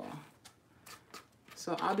that, y'all?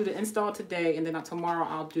 So I'll do the install today, and then tomorrow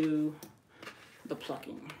I'll do the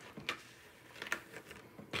plucking.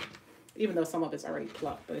 Even though some of it's already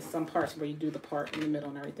plucked, but it's some parts where you do the part in the middle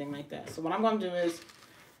and everything like that. So what I'm going to do is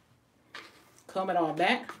comb it all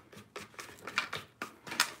back.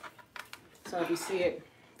 So if you see it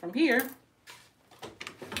from here,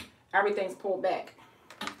 everything's pulled back.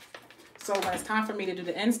 So when it's time for me to do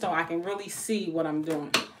the install, I can really see what I'm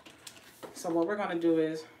doing. So what we're going to do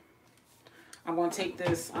is I'm going to take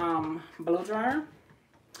this blow dryer,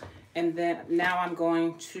 and then now I'm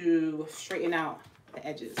going to straighten out the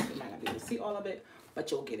edges. You might not be able to see all of it, but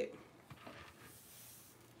you'll get it.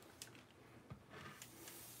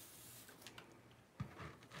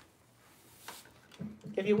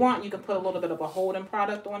 If you want, you can put a little bit of a holding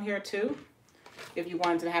product on here too. If you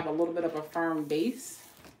wanted to have a little bit of a firm base.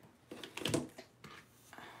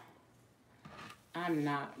 I'm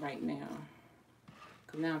not right now.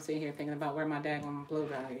 Because now I'm sitting here thinking about where my daggone blow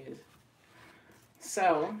dry is.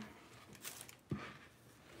 So,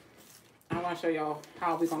 I want to show y'all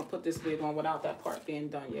how we're going to put this wig on without that part being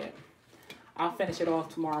done yet. I'll finish it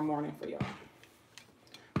off tomorrow morning for y'all.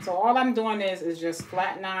 So all I'm doing is just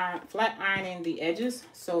flat ironing the edges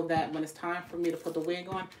so that when it's time for me to put the wig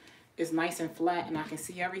on, it's nice and flat and I can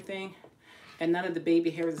see everything. And none of the baby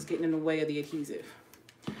hairs is getting in the way of the adhesive.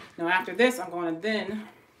 Now after this, I'm going to then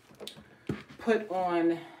put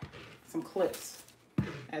on some clips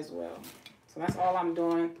as well. So that's all I'm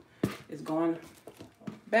doing is going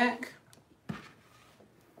back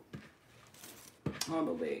on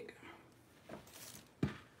the wig.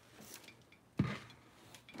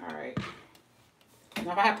 All right.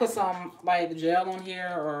 Now if I put some like gel on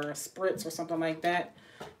here or a spritz or something like that,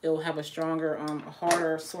 it will have a stronger, a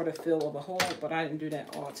harder sort of feel of a hold, but I didn't do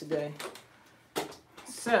that all today.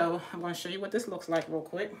 So I'm going to show you what this looks like real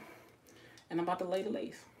quick. And I'm about to lay the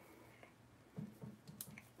lace.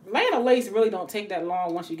 Laying the lace really don't take that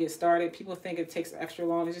long once you get started. People think it takes extra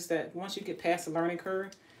long. It's just that once you get past the learning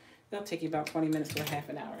curve, it'll take you about 20 minutes to a half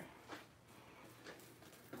an hour.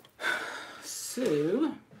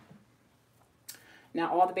 So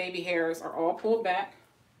now all the baby hairs are all pulled back.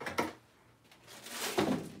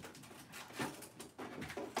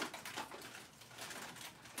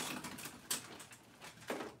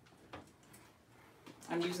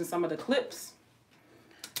 I'm using some of the clips.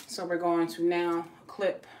 So we're going to now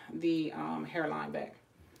clip the hairline back.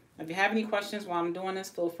 If you have any questions while I'm doing this,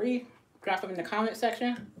 feel free, drop them in the comment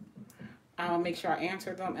section. I'll make sure I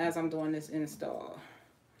answer them as I'm doing this install.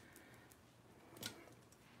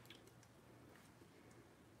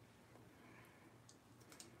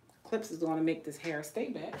 Clips is going to make this hair stay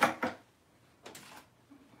back.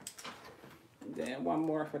 And then one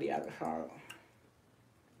more for the other side.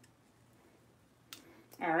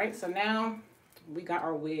 All right, so now we got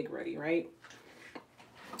our wig ready, right?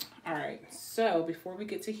 All right, so before we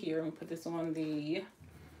get to here, let me put this on the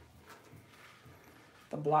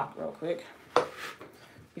block real quick.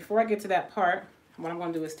 Before I get to that part, what I'm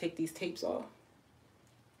going to do is take these tapes off.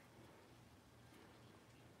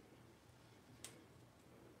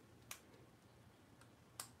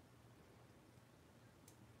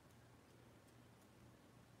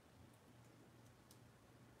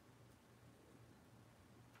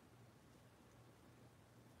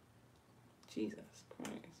 Jesus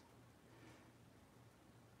Christ.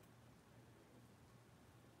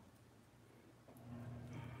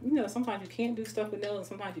 You know, sometimes you can't do stuff with nails, and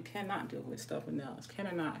sometimes you cannot do with stuff with nails. Can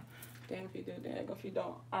or not? Damn if you do, damn if you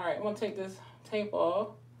don't. All right, I'm going to take this tape off.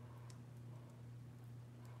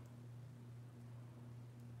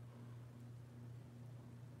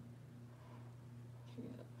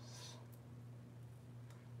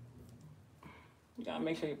 You gotta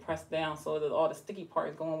make sure you press down so that all the sticky part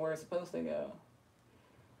is going where it's supposed to go.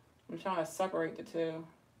 I'm trying to separate the two.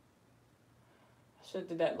 I should have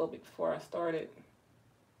did that a little bit before I started.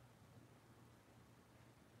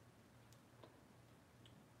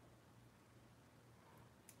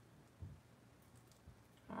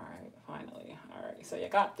 Alright, finally. Alright, so you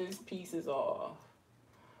got these pieces off.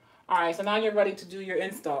 Alright, so now you're ready to do your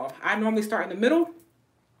install. I normally start in the middle.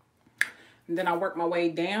 And then I work my way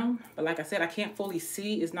down. But like I said, I can't fully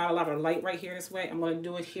see. It's not a lot of light right here this way. I'm going to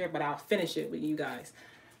do it here, but I'll finish it with you guys.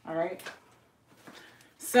 All right.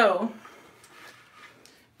 So,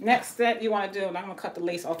 next step you want to do, and I'm going to cut the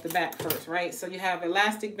lace off the back first, right? So you have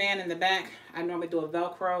elastic band in the back. I normally do a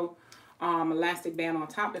Velcro elastic band on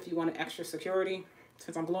top if you want an extra security.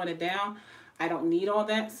 Since I'm gluing it down, I don't need all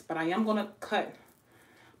that. But I am going to cut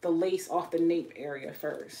the lace off the nape area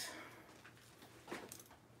first.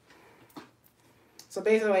 So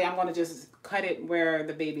basically, I'm going to just cut it where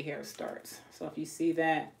the baby hair starts. So if you see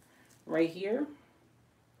that right here,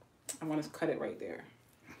 I'm going to cut it right there.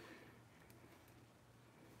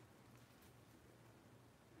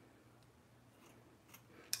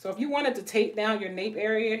 So if you wanted to tape down your nape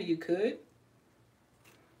area, you could.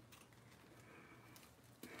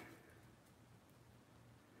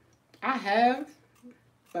 I have,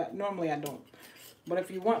 but normally I don't. But if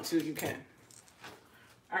you want to, you can.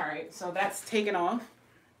 All right, so that's taken off.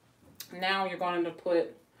 Now you're going to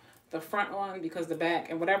put the front on because the back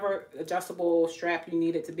and whatever adjustable strap you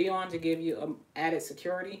need it to be on to give you added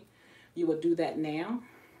security, you will do that now.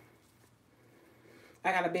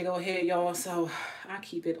 I got a big old head, y'all, so I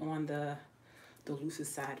keep it on the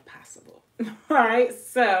loosest side possible. All right,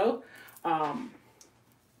 so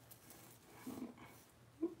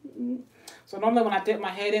So normally when I dip my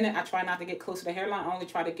head in it, I try not to get close to the hairline. I only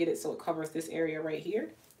try to get it so it covers this area right here,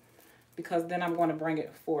 because then I'm going to bring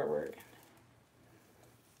it forward.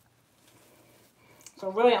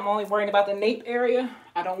 So really, I'm only worrying about the nape area.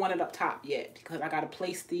 I don't want it up top yet, because I got to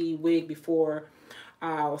place the wig before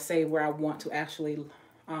I'll say where I want to actually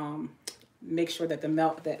make sure that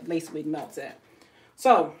that lace wig melts at.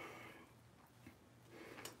 So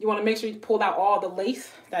you want to make sure you pull out all the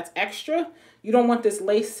lace that's extra. You don't want this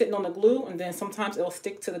lace sitting on the glue, and then sometimes it'll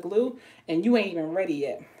stick to the glue and you ain't even ready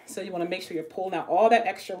yet. So you want to make sure you're pulling out all that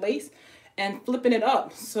extra lace and flipping it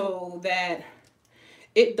up so that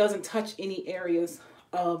it doesn't touch any areas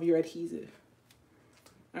of your adhesive.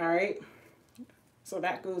 All right, so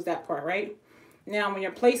that goes that part, right? Now when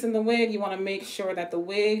you're placing the wig, you want to make sure that the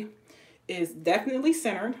wig is definitely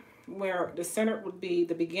centered, where the center would be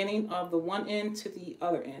the beginning of the one end to the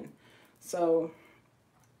other end. So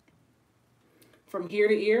from ear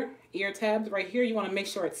to ear tabs right here, you want to make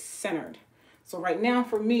sure it's centered. So right now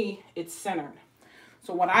for me, it's centered.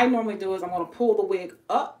 So what I normally do is I'm going to pull the wig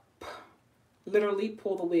up, literally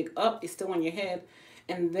pull the wig up, it's still on your head,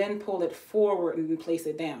 and then pull it forward and then place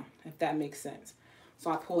it down, if that makes sense. So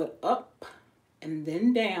I pull it up and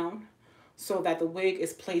then down so that the wig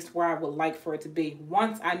is placed where I would like for it to be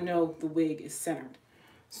once I know the wig is centered.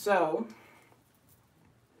 So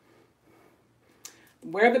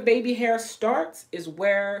where the baby hair starts is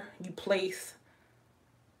where you place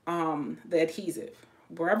the adhesive.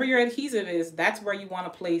 Wherever your adhesive is, that's where you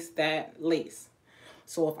want to place that lace.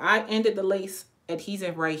 So if I ended the lace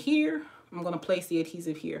adhesive right here, I'm going to place the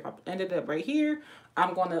adhesive here. If I ended it right here,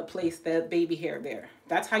 I'm going to place the baby hair there.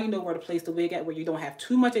 That's how you know where to place the wig at, where you don't have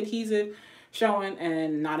too much adhesive showing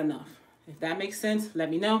and not enough. If that makes sense, let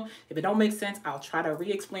me know. If it don't make sense, I'll try to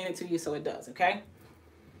re-explain it to you so it does, okay?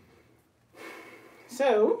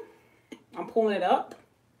 So I'm pulling it up.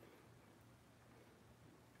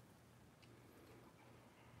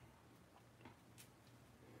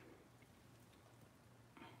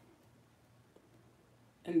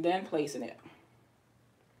 And then placing it.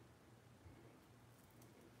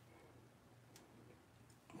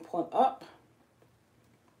 Pull it up.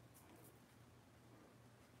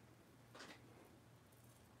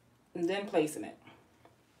 And then placing it.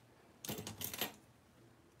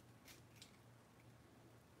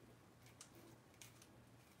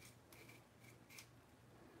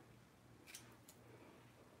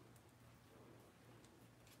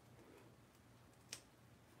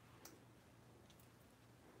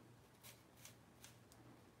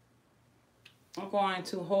 I'm going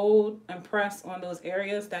to hold and press on those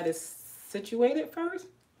areas that is situated first.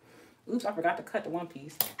 Oops, I forgot to cut the one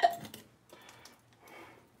piece. I'm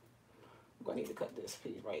going to need to cut this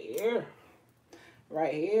piece right here.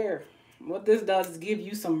 Right here. What this does is give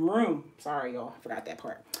you some room. Sorry, y'all. I forgot that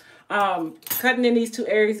part. Cutting in these two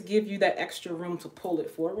areas give you that extra room to pull it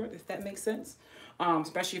forward, if that makes sense.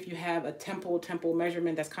 Especially if you have a temple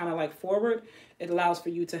measurement that's kind of like forward. It allows for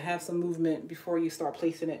you to have some movement before you start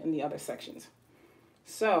placing it in the other sections.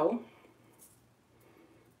 So,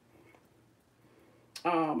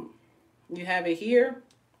 you have it here,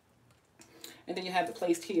 and then you have it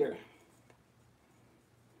placed here.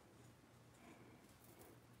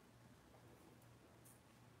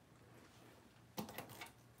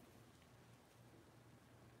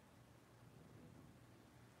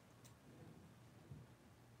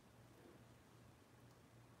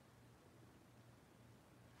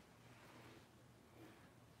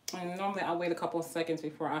 And normally I wait a couple of seconds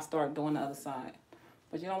before I start doing the other side.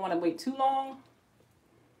 But you don't want to wait too long.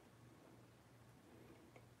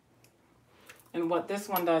 And what this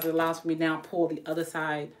one does, it allows me now pull the other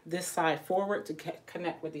side, this side forward to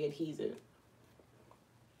connect with the adhesive.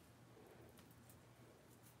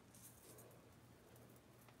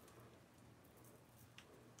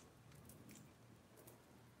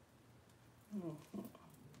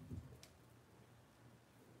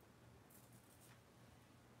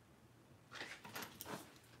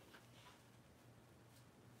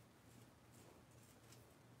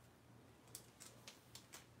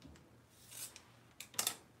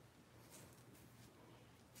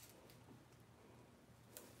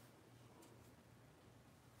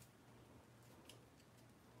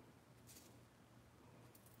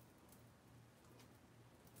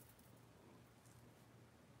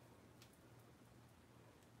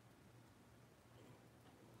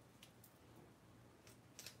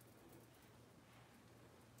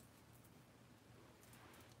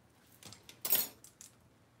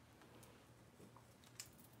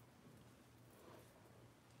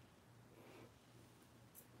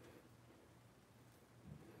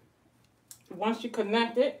 Once you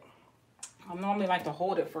connect it, I normally like to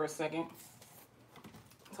hold it for a second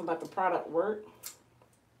to let the product work.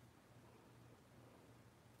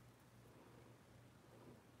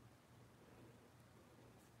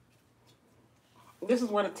 This is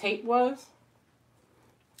where the tape was.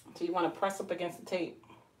 So you want to press up against the tape.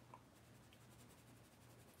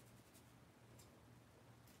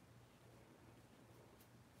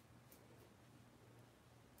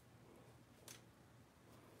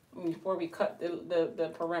 Before we cut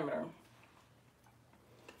the perimeter.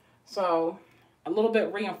 So a little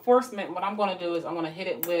bit reinforcement. What I'm going to do is I'm going to hit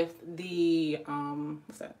it with the,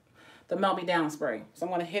 what's that? The Melt Me Down spray. So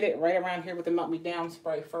I'm going to hit it right around here with the Melt Me Down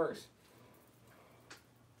spray first.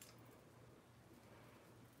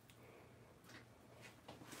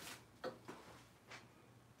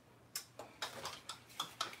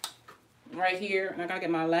 Right here, and I gotta get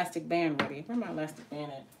my elastic band ready. Where's my elastic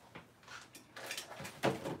band at?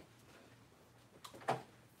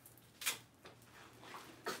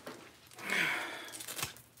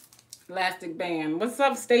 Elastic band. What's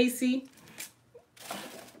up, Stacy?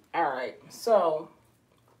 All right, so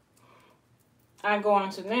I'm going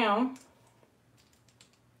to now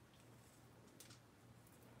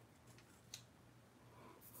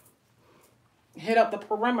hit up the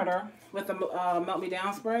perimeter with the Melt Me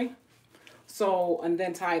Down spray. So, and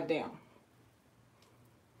then tie it down.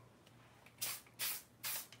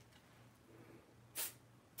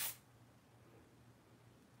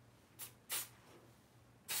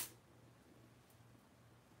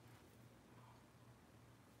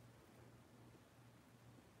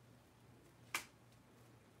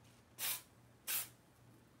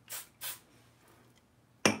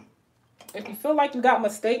 If you feel like you got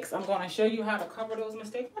mistakes, I'm going to show you how to cover those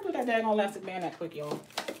mistakes. I'll do that daggone elastic band that quick, y'all.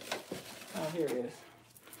 Oh, here it is.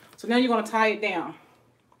 So now you're going to tie it down.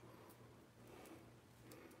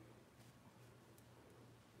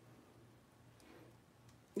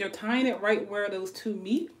 You're tying it right where those two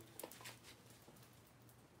meet.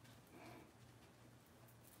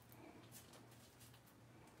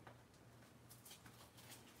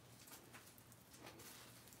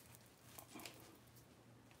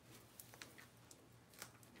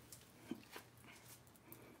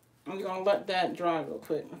 I'm going to let that dry real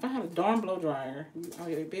quick. If I had a darn blow dryer, I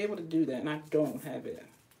would be able to do that, and I don't have it.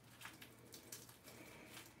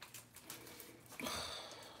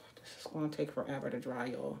 This is going to take forever to dry,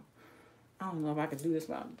 y'all. I don't know if I can do this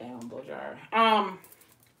without a damn blow dryer. I'm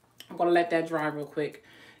going to let that dry real quick.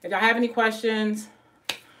 If y'all have any questions,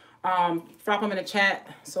 drop them in the chat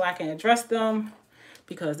so I can address them,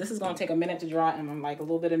 because this is going to take a minute to dry, and I'm like a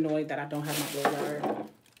little bit annoyed that I don't have my blow dryer.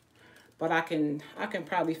 But I can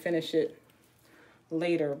probably finish it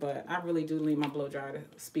later, but I really do need my blow dryer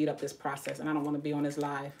to speed up this process, and I don't want to be on this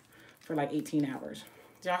live for like 18 hours.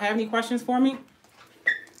 Do y'all have any questions for me?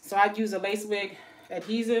 So I use a lace wig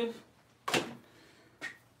adhesive.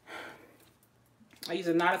 I use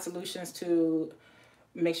a Knotted Solutions to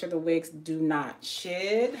make sure the wigs do not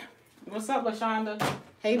shed. What's up, LaShonda?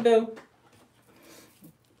 Hey, boo.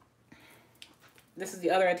 This is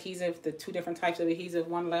the other adhesive, the two different types of adhesive.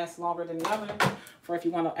 One lasts longer than the other for if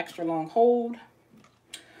you want an extra long hold.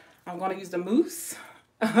 I'm going to use the mousse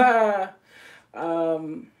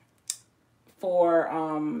for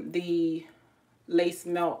the lace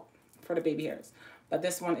melt for the baby hairs. But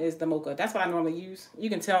this one is the mocha. That's what I normally use. You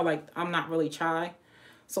can tell, like, I'm not really shy.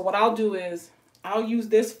 So what I'll do is I'll use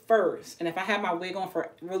this first. And if I have my wig on for a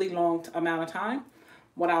really long amount of time,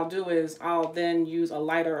 what I'll do is I'll then use a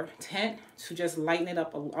lighter tint to just lighten it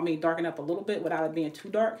up, darken up a little bit without it being too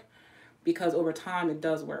dark, because over time it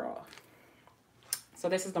does wear off. So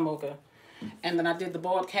this is the mocha. And then I did the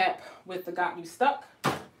bald cap with the Got You Stuck.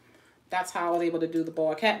 That's how I was able to do the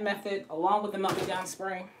bald cap method along with the Melt Me Down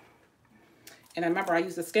spray. And I remember I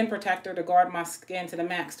used the skin protector to guard my skin to the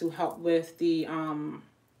max to help with the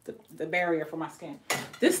barrier for my skin.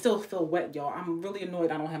 This still feels wet, y'all. I'm really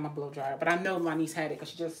annoyed I don't have my blow dryer, but I know my niece had it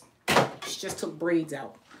because she just took braids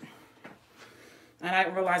out. And I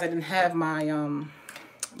didn't realize I didn't have my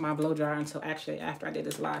my blow dryer until actually after I did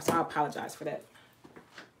this live, so I apologize for that.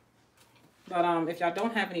 But if y'all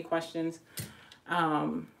don't have any questions,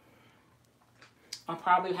 I'll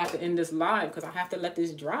probably have to end this live because I have to let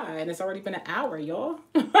this dry, and it's already been an hour, y'all.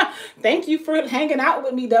 Thank you for hanging out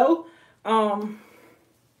with me, though.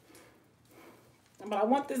 But I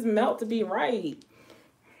want this melt to be right.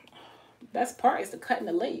 Best part is the cutting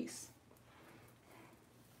the lace.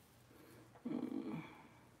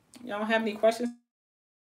 Y'all have any questions?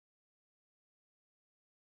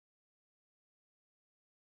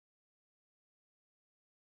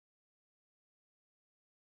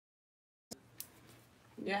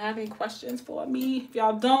 You have any questions for me? If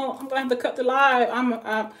y'all don't, I'm gonna have to cut the live.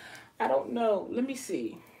 I don't know. Let me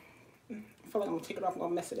see. I feel like I'm gonna take it off. I'm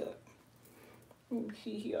gonna mess it up. Let me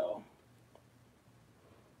see here.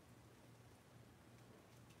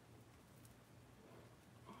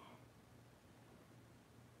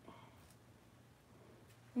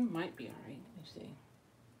 It might be all right. Let me see.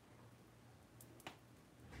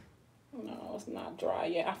 No, it's not dry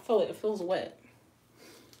yet. I feel it. It feels wet.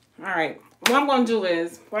 All right. What I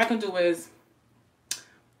can do is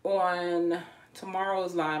on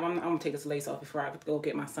tomorrow's live, I'm gonna take this lace off before I go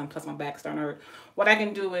get my son, plus my back's starting to hurt. What I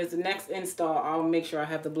can do is the next install, I'll make sure I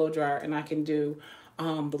have the blow dryer and I can do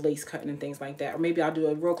the lace cutting and things like that. Or maybe I'll do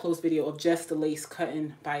a real close video of just the lace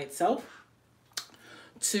cutting by itself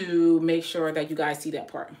to make sure that you guys see that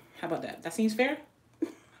part. How about that? That seems fair?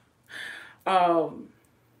 All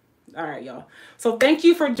right, y'all. So thank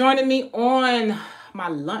you for joining me on my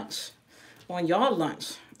lunch, on y'all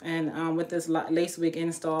lunch. And with this lace wig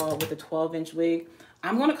install with the 12-inch wig,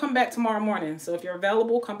 I'm going to come back tomorrow morning. So if you're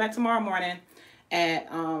available, come back tomorrow morning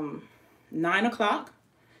at 9 o'clock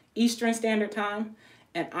Eastern Standard Time.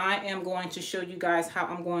 And I am going to show you guys how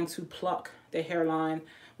I'm going to pluck the hairline,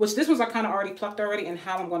 which this one's I kind of already plucked already, and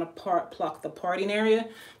how I'm going to pluck the parting area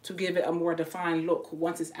to give it a more defined look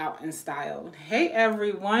once it's out and styled. Hey,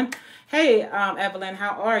 everyone. Hey, Evelyn,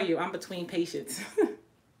 how are you? I'm between patients.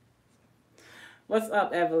 What's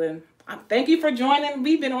up, Evelyn? Thank you for joining.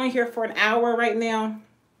 We've been on here for an hour right now.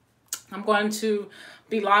 I'm going to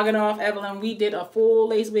be logging off, Evelyn. We did a full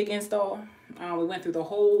lace wig install. We went through the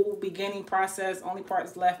whole beginning process. Only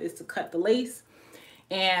parts left is to cut the lace.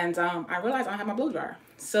 And I realized I don't have my blow dryer.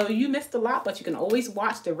 So you missed a lot, but you can always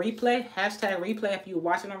watch the replay. Hashtag replay if you're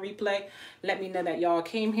watching a replay. Let me know that y'all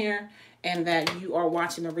came here and that you are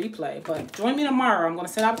watching a replay. But join me tomorrow. I'm going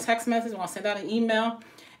to send out a text message. I'm going to send out an email.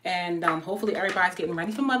 And hopefully everybody's getting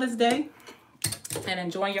ready for Mother's Day and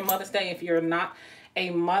enjoying your Mother's Day. If you're not a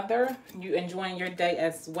mother, you enjoying your day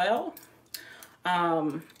as well.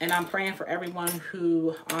 And I'm praying for everyone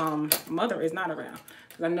who mother is not around,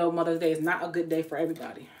 because I know Mother's Day is not a good day for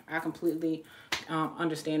everybody. I completely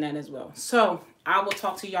understand that as well. So I will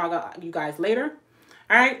talk to you guys later.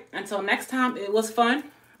 All right. Until next time, it was fun.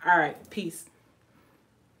 All right. Peace.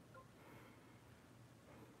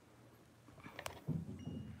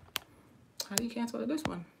 How do you cancel this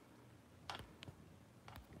one?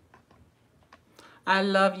 I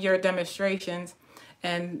love your demonstrations.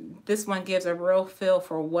 And this one gives a real feel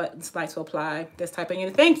for what it's like to apply this type of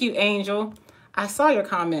unit. Thank you, Angel. I saw your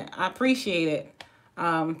comment. I appreciate it.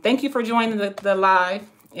 Thank you for joining the live.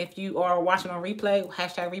 If you are watching on replay,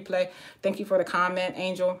 hashtag replay, thank you for the comment,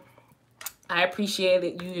 Angel. I appreciate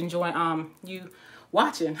it. You enjoy you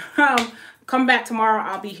watching. Come back tomorrow.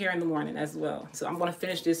 I'll be here in the morning as well. So I'm going to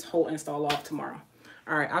finish this whole install off tomorrow.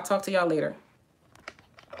 All right. I'll talk to y'all later.